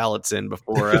 Get your ballots in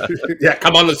before. Yeah,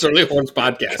 come on the Surly Horns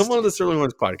podcast. Come on the Surly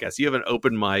Horns podcast. You have an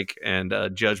open mic and a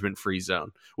judgment-free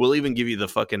zone. We'll even give you the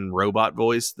fucking robot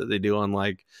voice that they do on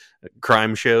like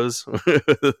crime shows.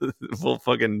 We'll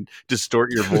fucking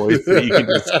distort your voice so you can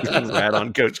just rat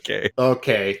on Coach K.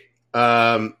 Okay.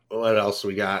 What else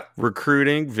we got?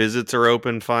 Recruiting visits are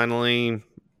open finally.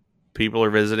 People are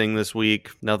visiting this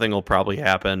week. Nothing will probably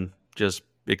happen. Just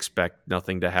expect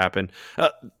nothing to happen.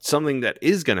 Something that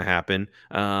is going to happen.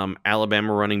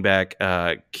 Alabama running back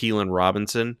Keelan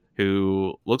Robinson,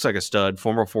 who looks like a stud,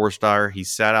 former 4-star. He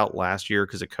sat out last year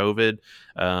because of COVID.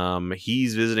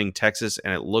 He's visiting Texas,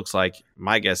 and it looks like,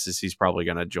 my guess is he's probably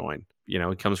going to join. You know,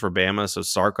 he comes from Bama, so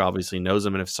Sark obviously knows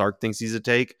him, and if Sark thinks he's a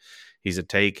take, he's a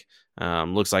take.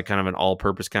 Looks like kind of an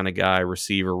all-purpose kind of guy,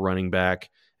 receiver, running back.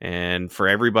 And for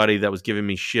everybody that was giving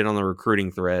me shit on the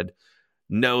recruiting thread,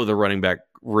 no, the running back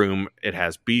room, it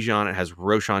has Bijan, it has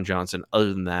Roschon Johnson.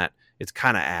 Other than that, it's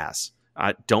kind of ass.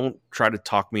 Don't try to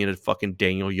talk me into fucking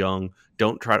Daniel Young.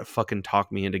 Don't try to fucking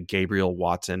talk me into Gabriel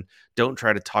Watson. Don't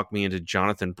try to talk me into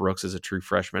Jonathan Brooks as a true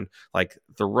freshman. Like,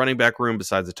 the running back room,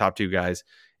 besides the top two guys,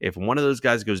 if one of those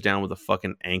guys goes down with a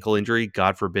fucking ankle injury,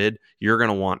 God forbid, you're going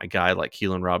to want a guy like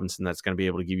Keelan Robinson that's going to be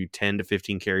able to give you 10 to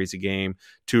 15 carries a game,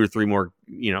 two or three more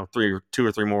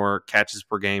catches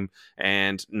per game,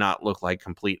 and not look like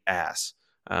complete ass.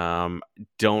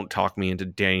 Don't talk me into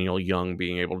Daniel Young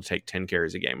being able to take 10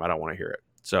 carries a game. I don't want to hear it.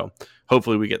 So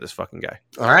hopefully we get this fucking guy.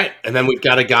 All right. And then we've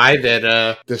got a guy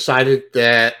that decided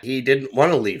that he didn't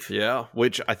want to leave. Yeah,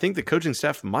 which I think the coaching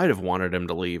staff might have wanted him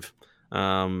to leave.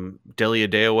 Dele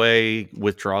Adeoye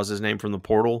withdraws his name from the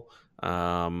portal.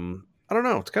 I don't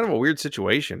know. It's kind of a weird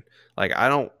situation. Like,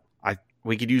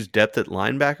 we could use depth at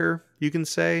linebacker, you can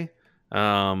say.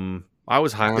 I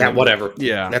was high on him. Whatever.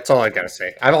 Yeah. That's all I got to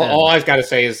say. All I've got to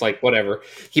say is, like, whatever.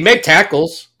 He made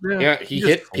tackles. Yeah, he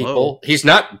hit people. He's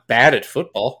not bad at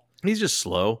football. He's just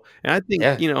slow. And I think,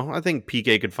 I think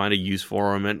PK could find a use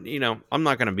for him. And, I'm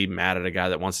not going to be mad at a guy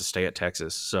that wants to stay at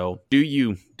Texas. So do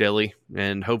you, Dele,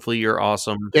 and hopefully you're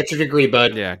awesome. Get your degree,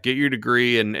 bud. Yeah, get your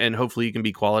degree and hopefully you can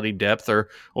be quality depth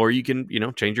or you can,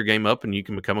 change your game up and you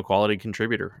can become a quality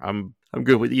contributor. I'm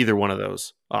good with either one of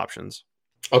those options.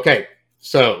 Okay.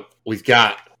 So we've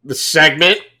got the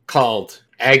segment called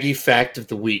Aggie Fact of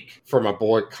the Week from my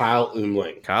boy Kyle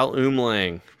Umlang. Kyle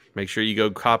Umlang. Make sure you go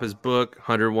cop his book,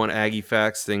 101 Aggie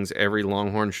Facts, Things Every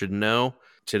Longhorn Should Know.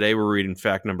 Today we're reading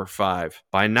fact number 5.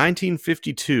 By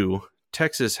 1952,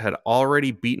 Texas had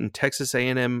already beaten Texas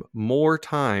A&M more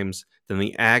times than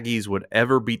the Aggies would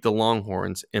ever beat the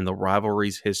Longhorns in the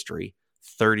rivalry's history.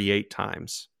 38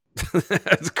 times.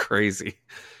 That's crazy.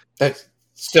 That's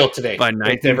still today. By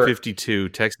 1952,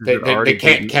 Texas had already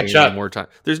can't catch up more time.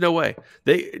 There's no way.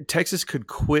 Texas could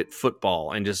quit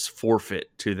football and just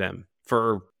forfeit to them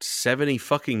for 70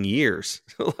 fucking years.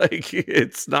 Like,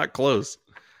 it's not close.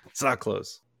 It's not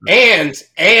close. And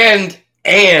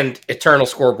eternal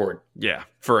scoreboard. Yeah,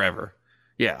 forever.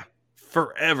 Yeah,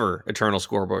 forever eternal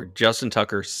scoreboard. Justin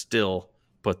Tucker still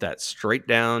put that straight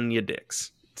down your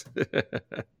dicks.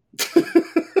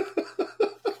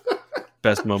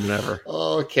 Best moment ever.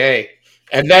 Okay.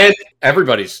 And then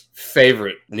everybody's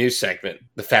favorite news segment,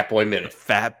 the Fat Boy Minute.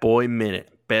 Fat Boy Minute.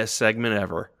 Best segment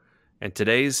ever. And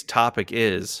today's topic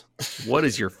is, what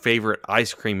is your favorite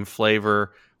ice cream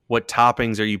flavor? What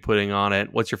toppings are you putting on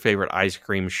it? What's your favorite ice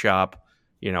cream shop?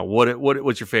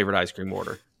 What's your favorite ice cream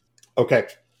order? Okay.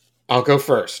 I'll go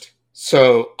first.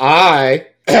 So I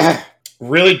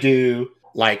really do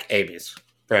like Amy's.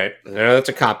 Right. I know that's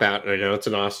a cop-out, and I know it's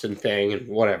an Austin thing, and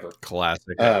whatever.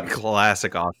 Classic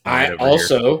Austin. I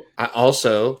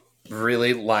also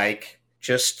really like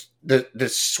just the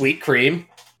sweet cream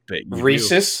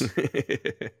Reese's.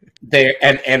 their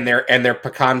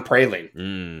pecan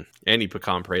praline. Any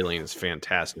pecan praline is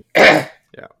fantastic. Yeah,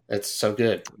 it's so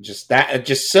good.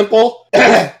 Just simple,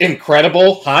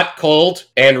 incredible, hot, cold,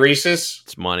 and Reese's.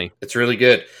 It's money. It's really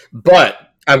good.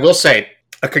 But I will say,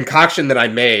 a concoction that I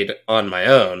made on my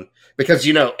own, because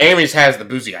Amy's has the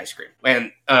boozy ice cream,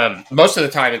 and most of the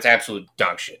time it's absolute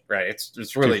dog shit, right?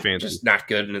 It's really just not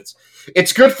good, and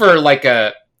it's good for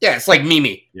it's like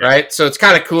Mimi, right? So it's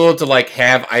kind of cool to like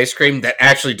have ice cream that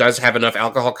actually does have enough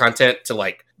alcohol content to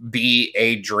like be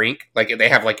a drink. Like, they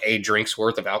have like a drink's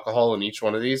worth of alcohol in each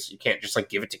one of these. You can't just like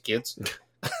give it to kids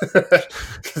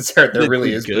because there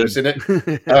really is booze in it.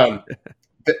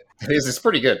 It's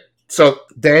pretty good. So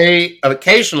they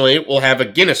occasionally will have a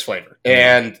Guinness flavor,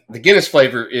 and the Guinness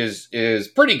flavor is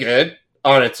pretty good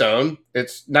on its own.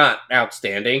 It's not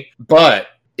outstanding, but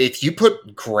if you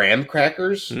put graham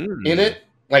crackers in it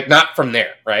Like, not from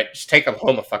there, right? Just take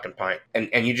home a fucking pint.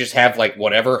 And you just have, like,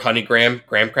 whatever, honey graham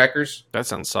crackers. That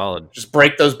sounds solid. Just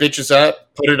break those bitches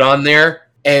up, put it on there.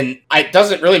 And it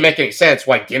doesn't really make any sense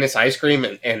why Guinness ice cream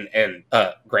and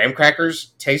graham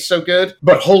crackers taste so good.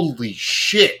 But holy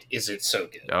shit, is it so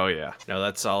good. Oh, yeah. No,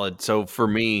 that's solid. So for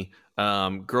me,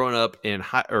 growing up in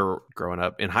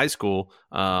high school,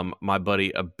 my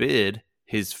buddy Abid,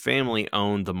 his family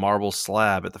owned the Marble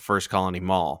Slab at the First Colony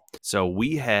Mall. So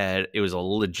it was a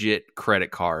legit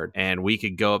credit card, and we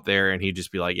could go up there and he'd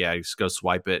just be like, yeah, just go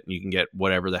swipe it and you can get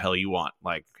whatever the hell you want.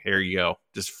 Like, here you go,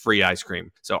 just free ice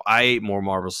cream. So I ate more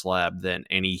Marble Slab than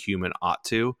any human ought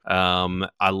to.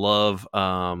 I love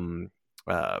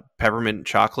peppermint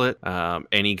chocolate,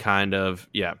 any kind of,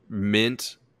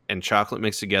 mint and chocolate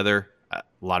mixed together.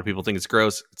 A lot of people think it's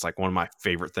gross. It's like one of my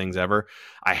favorite things ever.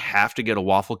 I have to get a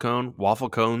waffle cone. Waffle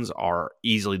cones are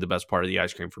easily the best part of the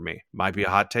ice cream for me. Might be a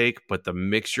hot take, but the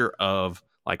mixture of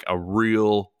like a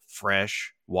real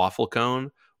fresh waffle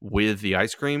cone with the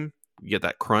ice cream, you get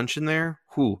that crunch in there.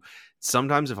 Whew.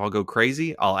 Sometimes if I'll go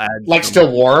crazy, I'll add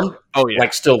still warm. Oh yeah,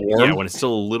 like still warm. Yeah, when it's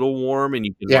still a little warm and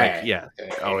you can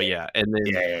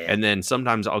and then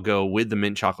sometimes I'll go with the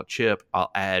mint chocolate chip.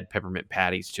 I'll add peppermint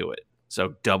patties to it.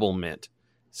 So double mint,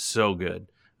 so good.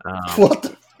 What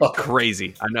the fuck?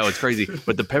 Crazy. I know it's crazy,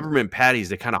 but the peppermint patties,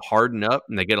 they kind of harden up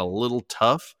and they get a little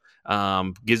tough.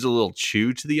 Gives a little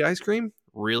chew to the ice cream.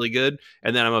 Really good.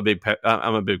 And then I'm a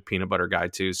big peanut butter guy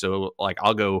too. So like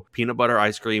I'll go peanut butter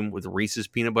ice cream with Reese's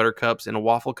peanut butter cups in a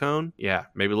waffle cone. Yeah,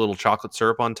 maybe a little chocolate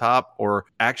syrup on top. Or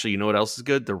actually, you know what else is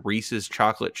good? The Reese's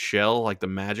chocolate shell, like the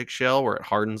magic shell where it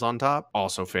hardens on top.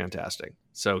 Also fantastic.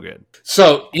 So good.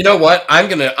 So you know what? I'm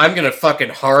gonna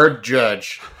fucking hard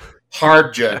judge.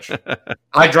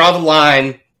 I draw the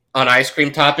line on ice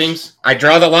cream toppings.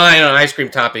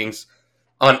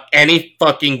 On any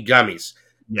fucking gummies.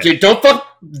 Yeah. Dude,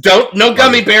 no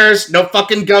gummy bears, no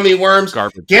fucking gummy worms.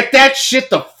 Garbage. Get that shit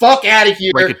the fuck out of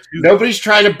here. Nobody's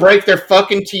trying to break their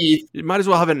fucking teeth. You might as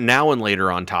well have it now and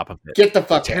later on top of it. Get the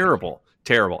fuck Terrible.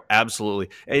 Terrible. Absolutely.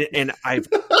 And I've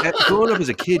growing up as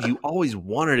a kid, you always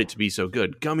wanted it to be so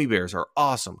good. Gummy bears are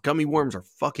awesome. Gummy worms are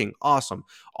fucking awesome.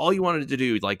 All you wanted to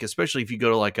do, like, especially if you go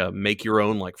to like a make your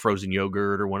own, like frozen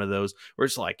yogurt or one of those, where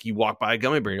it's like you walk by a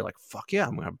gummy bear, and you're like, fuck yeah,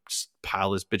 I'm going to just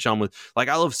pile this bitch on with, like,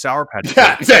 I love Sour Patch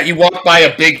Kids. Yeah, you walk by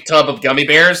a big tub of gummy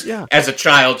bears. Yeah. As a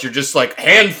child, you're just like,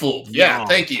 handful. Yeah,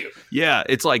 thank you. Yeah,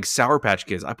 it's like Sour Patch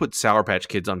Kids. I put Sour Patch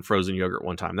Kids on frozen yogurt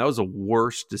one time. That was the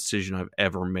worst decision I've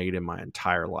ever made in my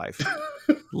entire life.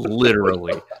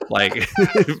 Literally. Like,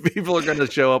 people are going to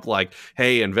show up like,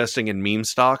 hey, investing in meme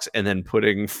stocks and then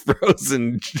putting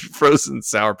frozen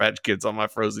Sour Patch Kids on my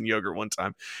frozen yogurt one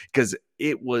time, because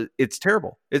it's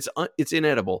terrible. It's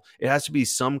inedible. It has to be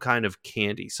some kind of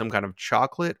candy, some kind of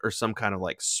chocolate, or some kind of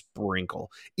like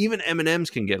sprinkle. Even M&Ms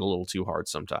can get a little too hard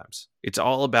sometimes. It's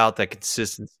all about that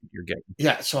consistency you're getting.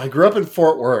 Yeah, so I grew up in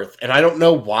Fort Worth, and I don't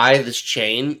know why this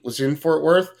chain was in Fort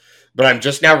Worth, but I'm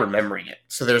just now remembering it.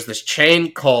 So there's this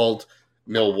chain called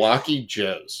Milwaukee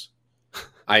Joe's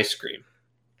ice cream.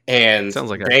 And sounds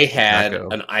like they had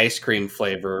an ice cream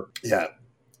flavor. Yeah.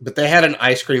 But they had an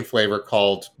ice cream flavor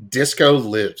called Disco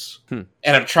Lives. And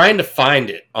I'm trying to find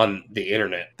it on the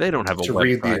internet. They don't have a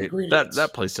website.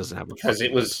 That place doesn't have a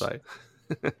website.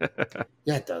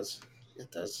 Yeah, it does.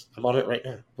 It does. I'm on it right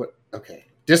now. Okay.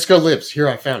 Disco Lives. Here,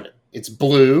 I found it. It's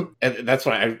blue, and that's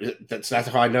how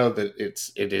I know that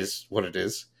it is what it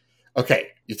is. Okay,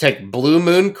 you take Blue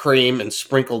Moon cream and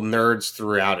sprinkle nerds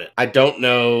throughout it. I don't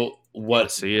know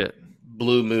what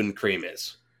Blue Moon cream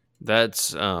is.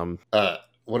 That's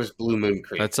what is Blue Moon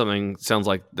cream? That's something. Sounds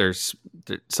like there's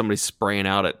somebody spraying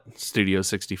out at Studio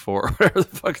 64, whatever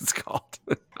the fuck it's called.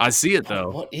 I see it though.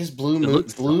 What is Blue Moon?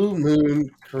 Blue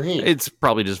Moon cream. It's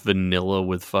probably just vanilla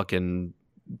with fucking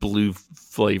blue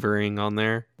flavoring on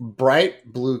there.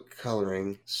 Bright blue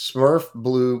coloring. Smurf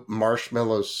blue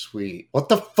marshmallow sweet. What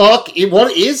the fuck?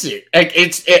 What is it?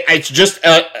 It's just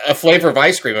a flavor of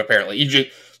ice cream. Apparently, you just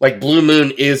like Blue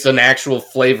Moon is an actual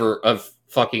flavor of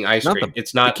fucking ice cream.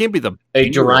 It's not. It can't be a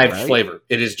derived flavor.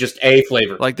 It is just a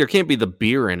flavor. Like there can't be the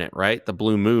beer in it, right? The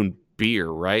Blue Moon beer,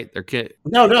 right? There can't.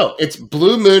 No. It's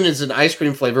Blue Moon is an ice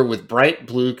cream flavor with bright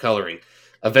blue coloring.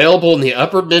 Available in the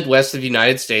upper Midwest of the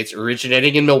United States,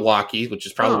 originating in Milwaukee, which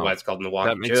is probably why it's called Milwaukee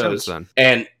That makes Joe's. sense, then.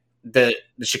 And the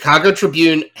Chicago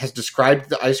Tribune has described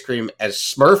the ice cream as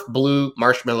Smurf Blue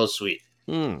Marshmallow Sweet.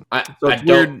 So it's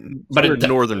weird, but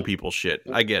northern people shit.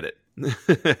 I get it.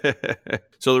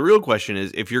 So the real question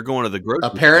is, if you're going to the grocery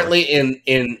apparently store,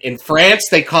 in France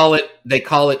they call it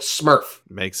Smurf.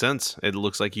 Makes sense. It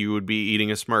looks like you would be eating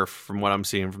a Smurf from what I'm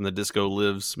seeing from the Disco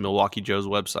Lives Milwaukee Joe's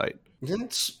website.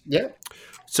 Yeah.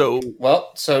 So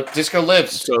So Disco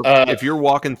lives. if you're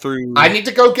walking through, I need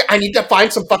to go. I need to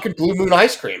find some fucking Blue Moon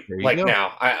ice cream. There you Like go.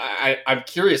 now, I'm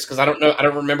curious because I don't know. I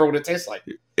don't remember what it tastes like.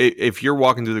 if you're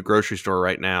walking through the grocery store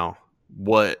right now,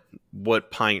 what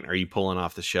pint are you pulling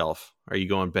off the shelf? Are you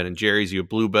going Ben and Jerry's? You a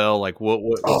Bluebell? Like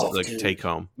what's the dude. take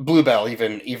home? Bluebell,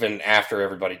 even after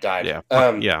everybody died. Yeah,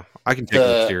 yeah. I can take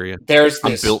Listeria. There's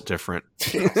I'm this. built different.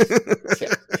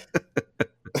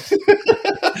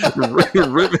 Rip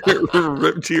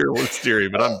to your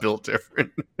Listeria, but I'm built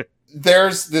different.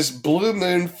 There's this Blue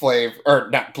Moon flavor, or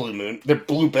not Blue Moon. They're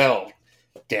Bluebell.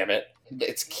 Damn it!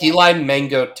 It's key lime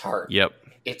mango tart. Yep.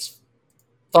 It's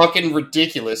fucking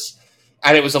ridiculous.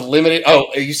 And it was a limited.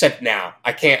 Oh, you said now.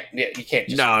 I can't. You can't.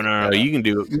 Just, No. You can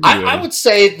do it. I would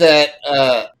say that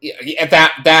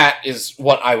that is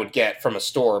what I would get from a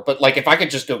store. But like, if I could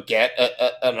just go get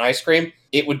an ice cream,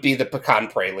 it would be the pecan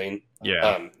praline.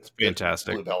 Yeah, it's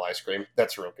fantastic. Bluebell ice cream.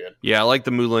 That's real good. Yeah, I like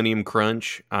the Millennium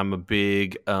Crunch. I'm a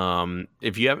big.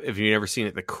 If you've never seen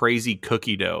it, the Crazy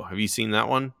Cookie Dough. Have you seen that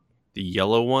one? The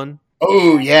yellow one.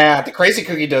 Oh yeah, the Crazy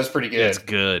Cookie Dough is pretty good. It's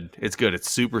good. It's good. It's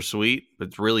super sweet, but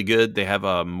it's really good. They have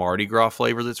a Mardi Gras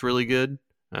flavor that's really good.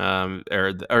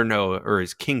 Or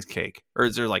is King's Cake, or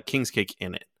is there like King's Cake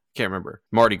in it? Can't remember.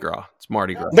 Mardi Gras. It's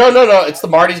Mardi Gras. No. It's the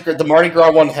Mardi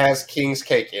Gras one has King's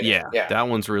Cake in it. Yeah, that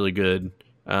one's really good.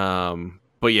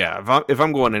 But yeah, if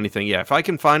I'm going anything, if I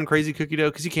can find Crazy Cookie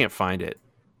Dough, because you can't find it,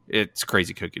 it's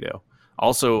Crazy Cookie Dough.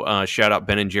 Also, shout out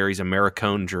Ben and Jerry's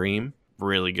Americone Dream.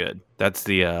 Really good. That's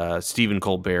the Stephen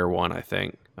Colbert one, I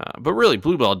think. But really,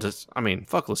 Bluebell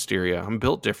fuck Listeria. I'm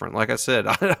built different. Like I said,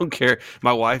 I don't care.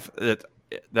 My wife,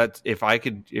 that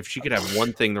if she could have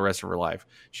one thing the rest of her life,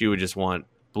 she would just want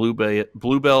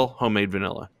Bluebell homemade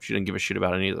vanilla. She didn't give a shit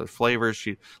about any of the flavors.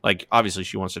 She obviously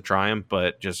she wants to try them,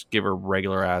 but just give her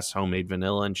regular ass homemade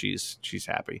vanilla, and she's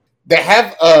happy. They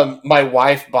have my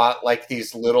wife bought like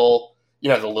these little,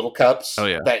 the little cups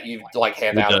that you like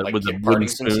hand out at like kid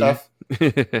parties and stuff.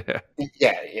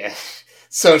 Yeah.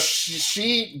 So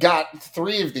she got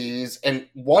 3 of these, and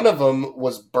one of them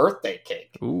was birthday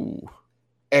cake. Ooh.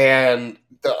 And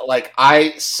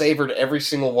I savored every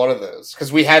single one of those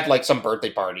because we had like some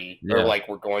birthday party or like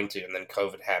we're going to, and then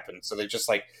COVID happened, so they just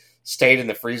like stayed in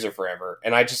the freezer forever,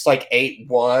 and I just like ate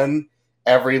one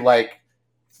every like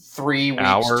 3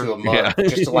 weeks to a month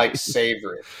just to like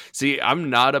savor it. See, I'm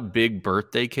not a big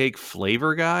birthday cake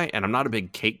flavor guy, and I'm not a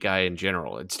big cake guy in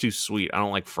general. It's too sweet. I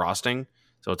don't like frosting,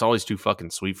 so it's always too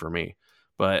fucking sweet for me.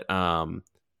 But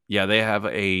they have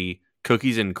a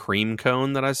cookies and cream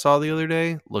cone that I saw the other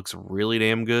day. Looks really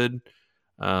damn good.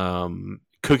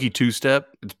 Cookie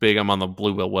two-step. It's big. I'm on the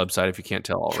Bluebell website if you can't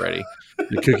tell already.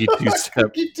 The cookie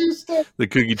two-step. The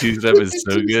cookie two-step is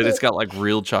so good. It's got like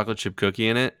real chocolate chip cookie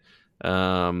in it.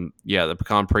 The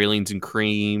pecan pralines and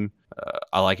cream.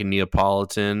 I like a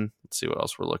Neapolitan. Let's see what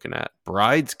else we're looking at.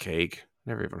 Bride's cake.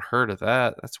 Never even heard of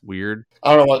that. That's weird.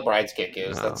 I don't know what bride's cake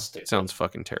is. No, That's stupid. Sounds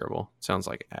fucking terrible. Sounds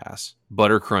like ass.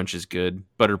 Butter crunch is good.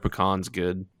 Butter pecan's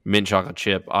good. Mint chocolate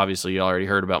chip. Obviously, you already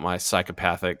heard about my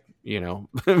psychopathic,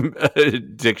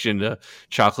 addiction to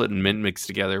chocolate and mint mixed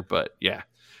together. But yeah,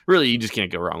 really, you just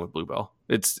can't go wrong with Bluebell.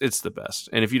 It's the best.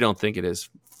 And if you don't think it is,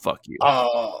 fuck you.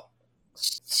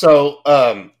 So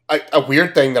a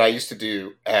weird thing that I used to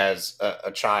do as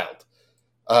a child.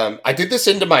 I did this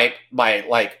into my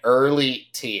like early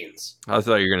teens. I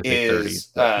thought you were going to say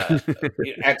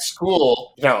 30. At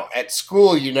school,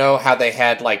 how they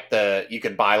had like you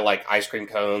could buy like ice cream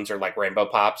cones or like rainbow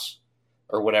pops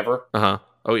or whatever. Uh-huh.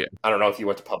 Oh yeah. I don't know if you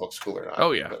went to public school or not.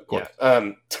 Oh yeah, of course.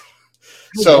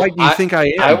 So why do you think I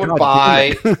am? I would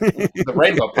buy the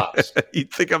rainbow pops. You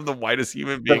think I'm the whitest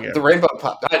human being ever. The rainbow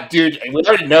pop, dude. We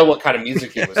already know what kind of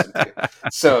music you listen to.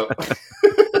 So,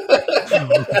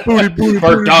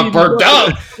 bird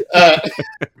dog.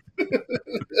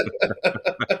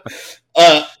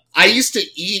 I used to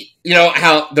eat. You know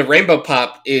how the rainbow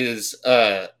pop is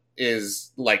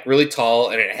like really tall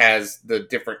and it has the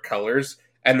different colors,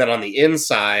 and then on the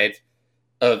inside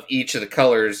of each of the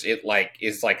colors, it like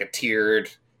is like a tiered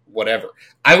whatever.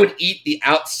 I would eat the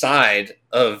outside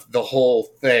of the whole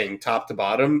thing, top to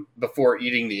bottom, before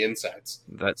eating the insides.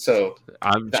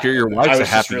 I'm sure your wife's a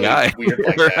happy really guy. Weird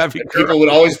like that. People would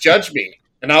always judge me,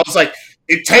 and I was like,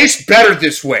 "It tastes better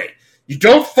this way. You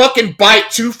don't fucking bite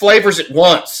 2 flavors at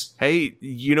once." Hey,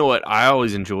 you know what I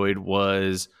always enjoyed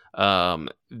was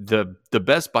the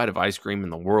best bite of ice cream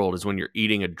in the world is when you're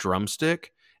eating a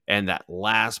drumstick. And that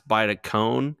last bite of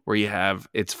cone where you have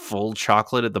it's full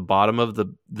chocolate at the bottom of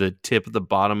the tip of the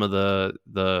bottom of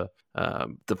the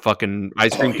the fucking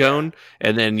ice cream cone,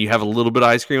 and then you have a little bit of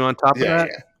ice cream on top of that.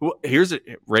 Yeah. Well, here's it.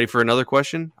 Ready for another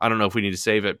question? I don't know if we need to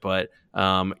save it, but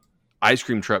ice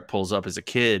cream truck pulls up as a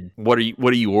kid. What are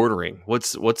you ordering?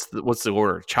 What's the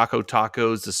order? Choco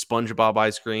Tacos, the SpongeBob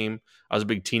ice cream. I was a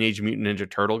big Teenage Mutant Ninja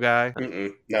Turtle guy.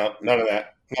 No, none of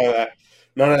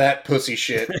that pussy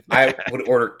shit. I would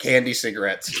order candy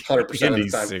cigarettes 100% of the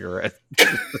time. Cigarette.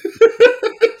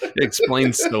 It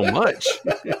explains so much.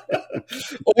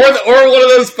 Or one of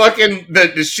those fucking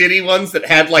the shitty ones that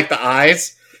had like the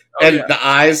eyes, the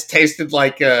eyes tasted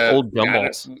like old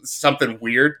gumballs, something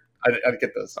weird. I'd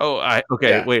get those.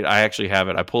 Wait, I actually have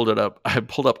it. I pulled it up. I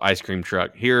pulled up ice cream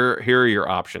truck. Here are your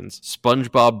options: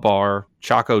 SpongeBob bar,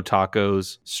 Choco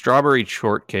Tacos, strawberry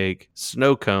shortcake,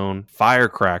 snow cone,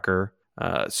 firecracker,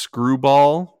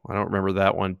 screwball. I don't remember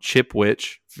that one.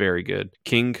 Chipwich, very good.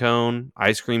 King cone,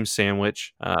 ice cream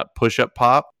sandwich, push-up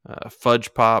pop,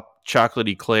 fudge pop, chocolate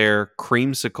eclair,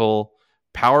 creamsicle,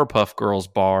 Powerpuff Girls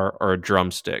bar, or a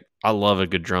drumstick. I love a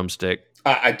good drumstick.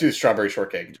 I do strawberry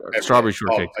shortcake. Strawberry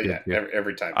shortcake,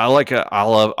 every time. I love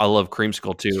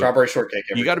creamsicle too. Strawberry shortcake.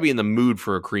 You got to be in the mood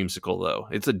for a creamsicle though.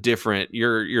 It's a different.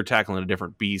 You're tackling a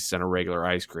different beast than a regular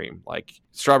ice cream. Like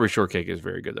strawberry shortcake is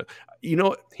very good though. You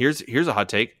know, here's a hot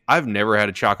take. I've never had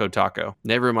a Choco Taco.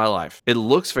 Never in my life. It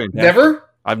looks fantastic. Never.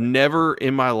 I've never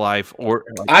in my life,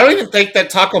 I don't even think that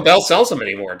Taco Bell sells them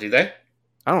anymore. Do they?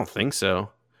 I don't think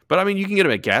so. But I mean, you can get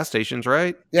them at gas stations,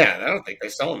 right? Yeah, I don't think they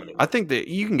sell them anymore. I think that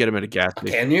you can get them at a gas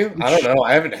station. Can you? I don't know.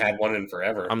 I haven't had one in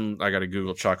forever. I got to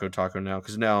Google Choco Taco now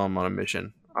because now I'm on a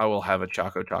mission. I will have a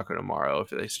Choco Taco tomorrow if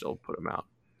they still put them out.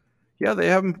 Yeah, they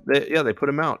have them. They put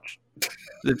them out.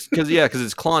 Because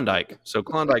it's Klondike, so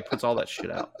Klondike puts all that shit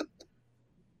out.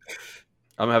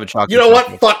 I'm gonna have a chocolate. You know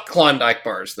what? Fuck Klondike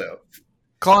bars though.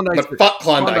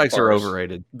 Klondikes are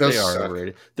overrated. Those they are suck.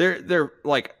 Overrated. They're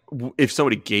like, if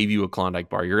somebody gave you a Klondike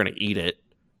bar, you're gonna eat it,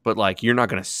 but like you're not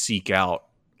gonna seek out.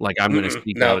 Like I'm gonna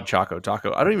seek out a Choco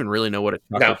Taco. I don't even really know what a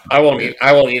Choco I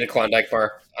won't eat a Klondike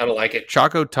bar. I don't like it.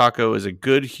 Choco Taco is a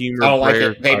good humor. I don't like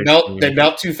it. They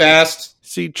melt too fast.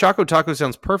 See, Choco Taco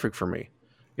sounds perfect for me.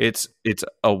 It's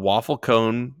a waffle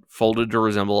cone folded to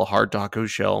resemble a hard taco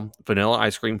shell, vanilla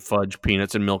ice cream, fudge,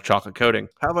 peanuts, and milk chocolate coating.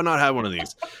 How have I not had one of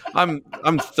these? I'm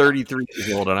 33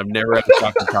 years old and I've never had a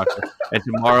Choco Taco. And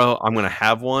tomorrow I'm gonna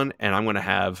have one, and I might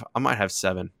have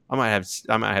 7. I might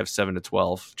have 7 to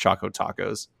 12 Choco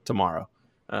Tacos tomorrow.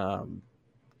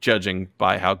 Judging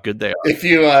by how good they are. If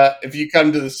you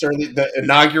come to the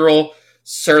inaugural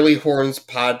Surly Horns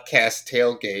podcast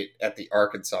tailgate at the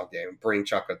Arkansas game, bring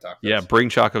Choco Tacos. Yeah, bring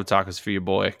Choco Tacos for your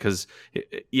boy, because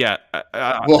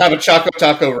we'll have a Choco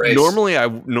Taco race. Normally I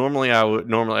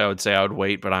would say I would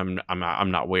wait, but I'm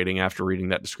not waiting. After reading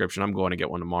that description, I'm going to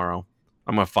get one tomorrow.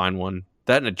 I'm gonna find one.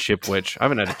 That and a Chipwich. I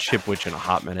haven't had a Chipwich in a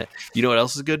hot minute. You know what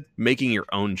else is good? Making your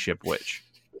own Chipwich.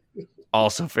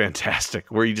 Also fantastic,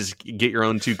 where you just get your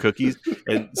own 2 cookies.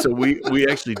 And so we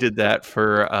actually did that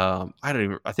for I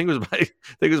think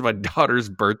it was my daughter's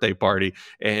birthday party,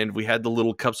 and we had the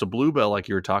little cups of Bluebell like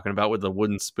you were talking about with the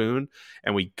wooden spoon,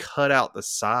 and we cut out the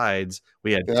sides.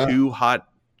 We had 2 hot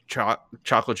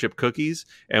chocolate chip cookies,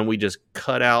 and we just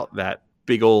cut out that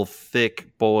big old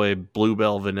thick boy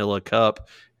Bluebell vanilla cup,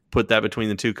 put that between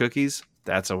the 2 cookies.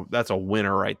 That's a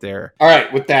winner right there. All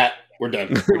right, with that, we're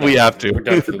done. We have to. We're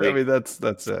done for the week. I mean, that's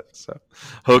it. So,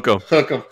 hook 'em.